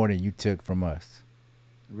take more than you took from us.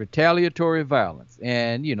 Retaliatory violence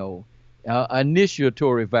and,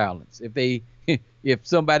 initiatory violence. If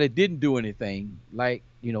somebody didn't do anything, like,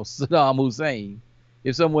 Saddam Hussein,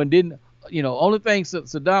 if someone didn't, only thing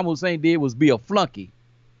Saddam Hussein did was be a flunky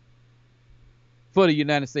for the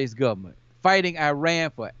United States government, fighting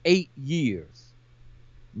Iran for 8 years.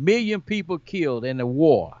 Million people killed in a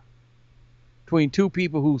war between two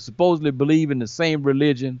people who supposedly believe in the same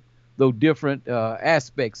religion, though different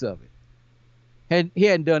aspects of it. He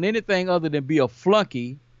hadn't done anything other than be a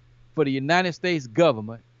flunky for the United States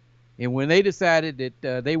government. And when they decided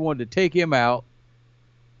that they wanted to take him out,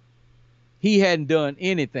 he hadn't done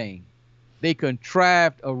anything. They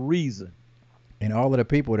contrived a reason. And all of the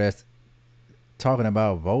people that's talking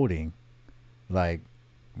about voting, like,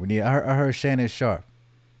 I heard Shannon Sharp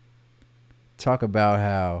talk about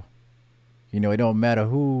how, it don't matter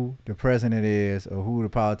who the president is or who the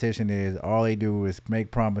politician is, all they do is make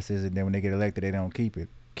promises, and then when they get elected, they don't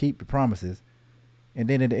keep the promises. And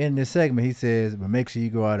then at the end of the segment, he says, but make sure you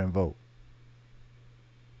go out and vote.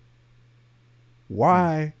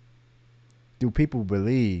 Why do people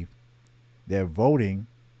believe that voting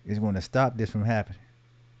is going to stop this from happening,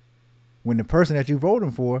 when the person that you're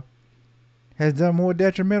voting for has done more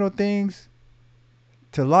detrimental things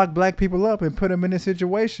to lock black people up and put them in this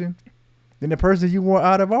situation than the person you want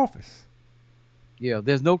out of office? Yeah,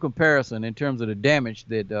 there's no comparison in terms of the damage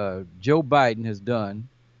that Joe Biden has done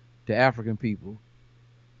to African people.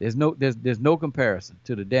 There's no comparison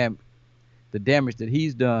to the damage that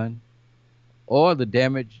he's done, or the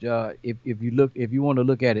damage if you want to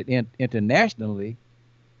look at it internationally,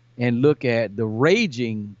 and look at the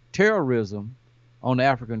raging terrorism on the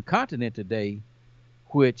African continent today,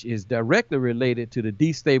 which is directly related to the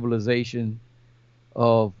destabilization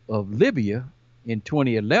of Libya in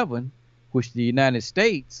 2011, which the United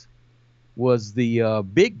States was the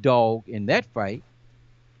big dog in that fight.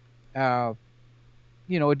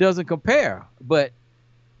 It doesn't compare, but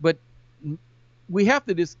we have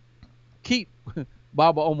to just keep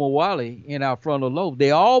Baba Omowale in our frontal lobe.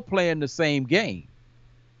 They all playing the same game,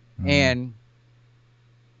 and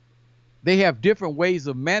they have different ways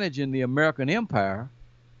of managing the American empire.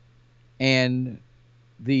 And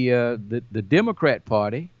the Democrat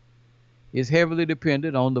Party is heavily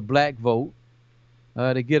dependent on the black vote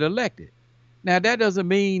to get elected. Now, that doesn't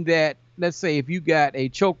mean that, let's say, if you got a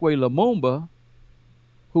Chokwe Lumumba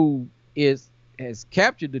who has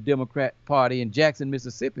captured the Democrat Party in Jackson,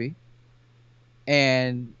 Mississippi,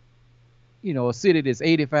 and a city that's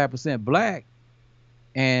 85% black,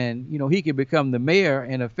 and he can become the mayor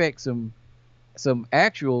and affect some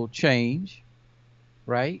actual change,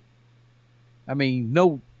 right? I mean,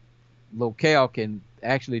 no locale can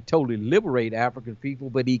actually totally liberate African people,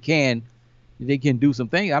 but they can do some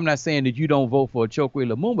things. I'm not saying that you don't vote for Chokwe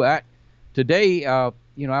Lumumba. Today, I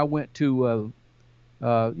went to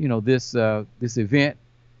this event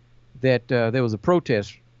that there was a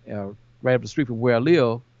protest right up the street from where I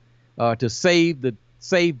live to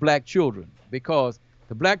save black children, because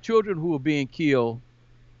the black children who are being killed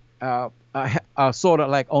are sort of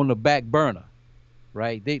like on the back burner.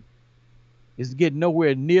 right? It's getting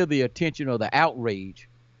nowhere near the attention or the outrage.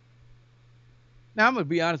 Now I'm gonna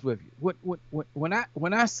be honest with you.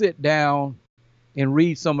 When I sit down and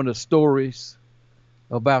read some of the stories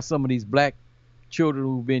about some of these black children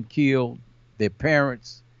who've been killed, their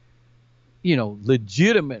parents,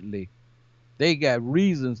 legitimately, they got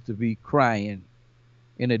reasons to be crying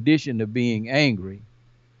in addition to being angry.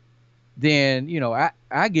 Then,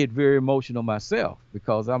 I get very emotional myself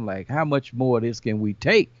because I'm like, how much more of this can we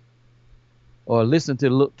take? Or listen to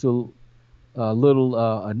little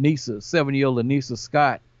Anissa, 7-year-old Anissa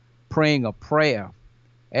Scott, praying a prayer,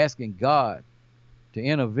 asking God to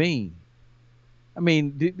intervene. I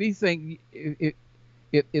mean, do you think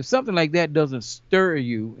if something like that doesn't stir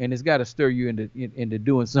you, and it's got to stir you into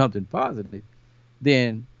doing something positive,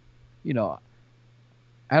 then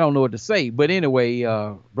I don't know what to say. But anyway,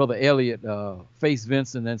 Brother Elliot, Face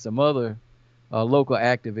Vincent, and some other local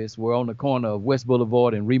activists were on the corner of West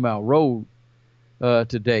Boulevard and Remount Road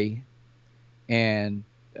today, and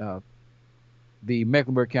the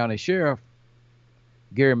Mecklenburg County Sheriff,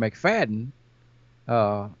 Gary McFadden,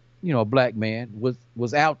 a black man,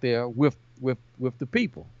 was out there with the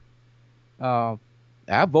people. I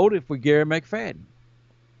voted for Gary McFadden.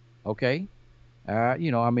 Okay,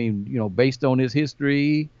 based on his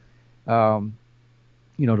history, the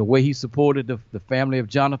way he supported the family of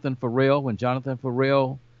Jonathan Farrell when Jonathan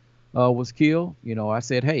Farrell was killed. I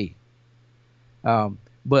said, hey,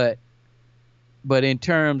 but in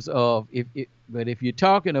terms of if you're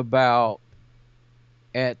talking about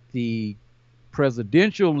at the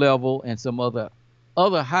presidential level and some other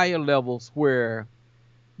higher levels where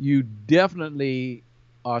you definitely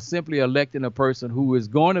are simply electing a person who is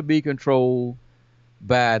going to be controlled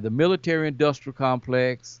by the military industrial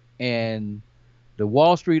complex and the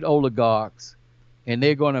Wall Street oligarchs, and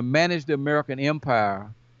they're going to manage the American empire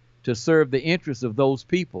to serve the interests of those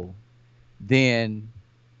people, then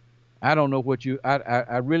I don't know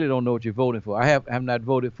I really don't know what you're voting for. I have not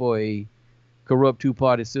voted for a corrupt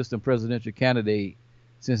two-party system presidential candidate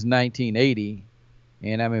since 1980,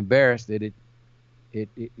 and I'm embarrassed that it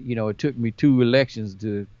took me 2 elections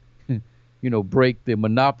to break the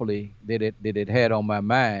monopoly that it had on my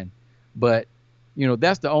mind. But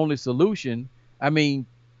that's the only solution. I mean,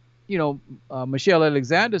 Michelle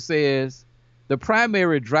Alexander says the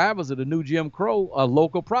primary drivers of the new Jim Crow are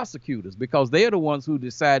local prosecutors because they're the ones who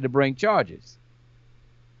decide to bring charges.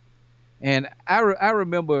 And I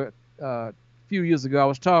remember a few years ago I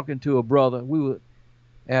was talking to a brother. We were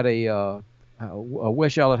at a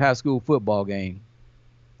West Charlotte High School football game,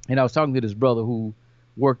 and I was talking to this brother who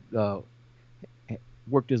worked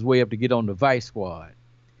his way up to get on the vice squad,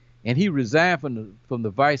 and he resigned from the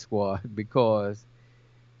vice squad because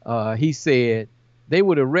he said they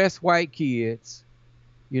would arrest white kids,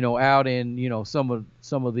 out in some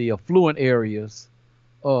of the affluent areas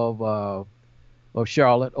of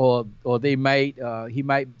Charlotte, or they might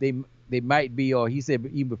they might be, or he said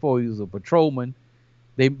even before he was a patrolman,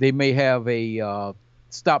 they may have a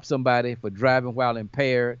stop somebody for driving while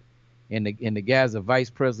impaired, and the guy's a vice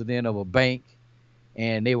president of a bank,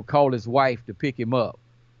 and they would call his wife to pick him up.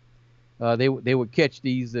 They would catch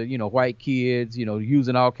these white kids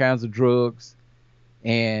using all kinds of drugs,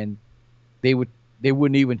 and they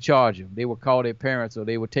wouldn't even charge them. They would call their parents, or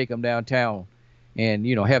they would take them downtown and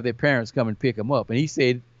have their parents come and pick them up. And he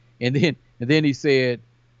said, and then he said,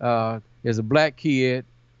 there's a black kid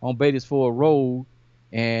on Beatties-Ford Road,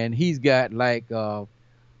 and he's got like a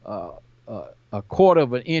quarter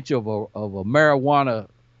of an inch of a marijuana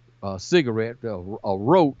cigarette, a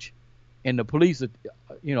roach, and the police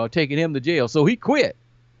are taking him to jail. So he quit.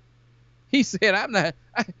 He said, I'm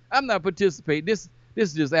not participating. This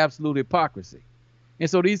is just absolute hypocrisy. And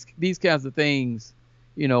so these kinds of things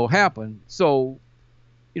happen. So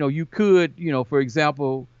you could for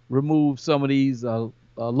example, remove some of these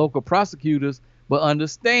local prosecutors, but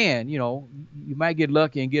understand you might get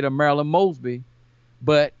lucky and get a Marilyn Mosby,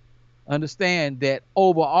 but understand that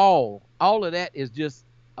overall all of that is just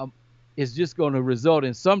going to result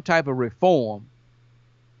in some type of reform,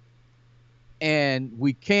 and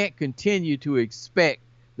we can't continue to expect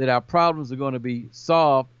that our problems are going to be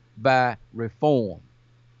solved by reform.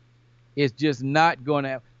 It's just not going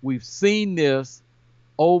to. We've seen this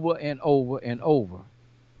over and over and over.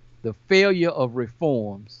 The failure of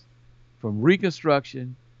reforms, from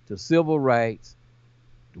Reconstruction to civil rights,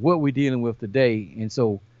 to what we're dealing with today. And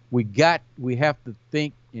so we have to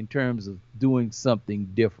think in terms of doing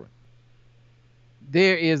something different.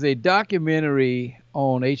 There is a documentary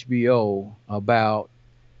on HBO about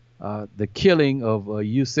the killing of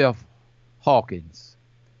Yusef Hawkins,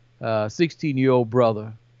 16-year-old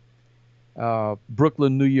brother.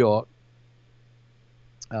 Brooklyn, New York,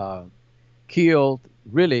 killed,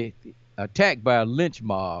 really attacked by a lynch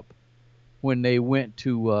mob when they went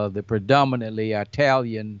to the predominantly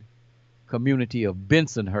Italian community of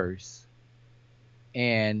Bensonhurst,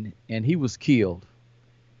 and he was killed.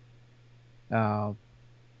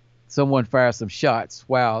 Someone fired some shots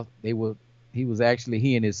while he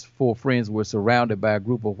and his 4 friends were surrounded by a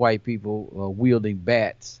group of white people wielding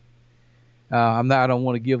bats. I don't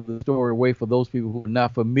want to give the story away for those people who are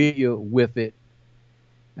not familiar with it.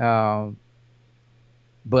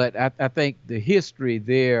 But I think the history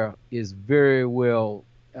there is very well,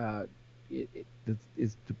 the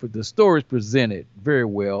story is presented very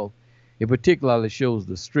well. It particularly shows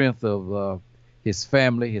the strength of his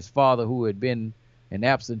family. His father, who had been an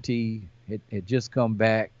absentee, had just come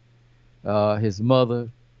back. His mother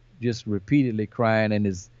just repeatedly crying, and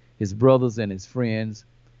his brothers and his friends.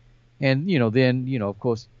 And, then, of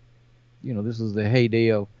course, this was the heyday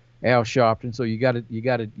of Al Sharpton. So you got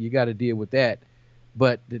to deal with that.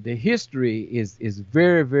 But the history is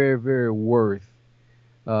very, very, very worth,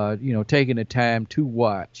 taking the time to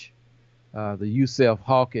watch. The Yusef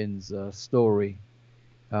Hawkins story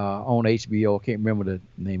on HBO. I can't remember the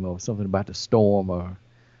name of it, something about the storm,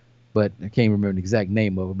 but I can't remember the exact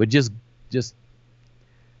name of it. But just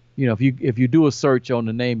if you do a search on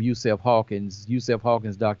the name Yusef Hawkins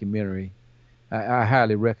documentary, I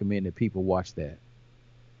highly recommend that people watch that.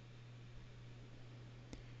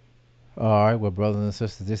 All right, well, brothers and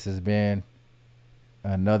sisters, this has been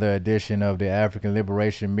another edition of the African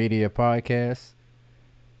Liberation Media Podcast.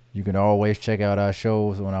 You can always check out our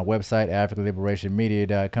shows on our website,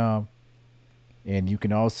 AfricanLiberationMedia.com. And you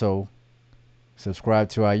can also subscribe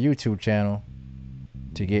to our YouTube channel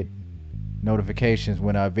to get notifications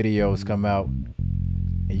when our videos come out.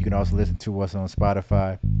 And you can also listen to us on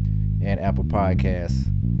Spotify and Apple Podcasts,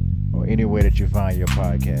 or anywhere that you find your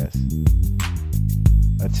podcasts.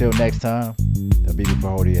 Until next time, Bibi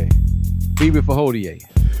Fahodier. Bibi Fahodier.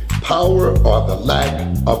 Power or the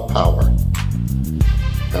lack of power.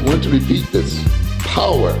 I want to repeat this.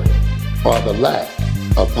 Power or the lack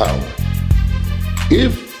of power.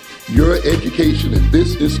 If your education in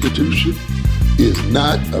this institution is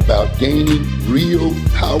not about gaining real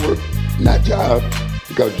power, not jobs,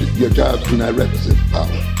 because your jobs do not represent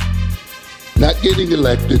power. Not getting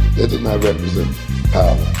elected, that does not represent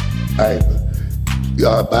power either.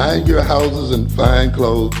 Buying your houses and fine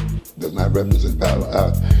clothes does not represent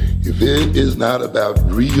power. If it is not about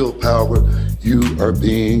real power, you are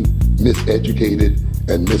being miseducated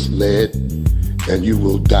and misled, and you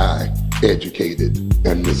will die educated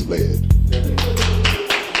and misled.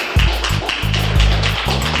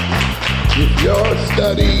 If your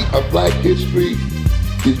study of Black history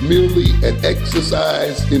is merely an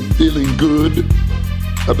exercise in feeling good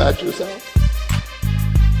about yourself,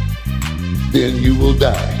 then you will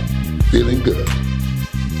die feeling good.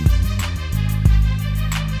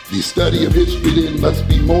 The study of history then must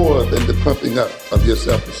be more than the pumping up of your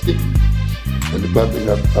self-esteem and the pumping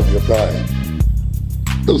up of your pride.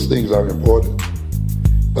 Those things are important,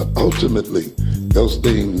 but ultimately, those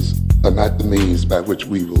things are not the means by which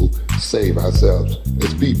we will save ourselves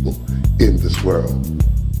as people in this world.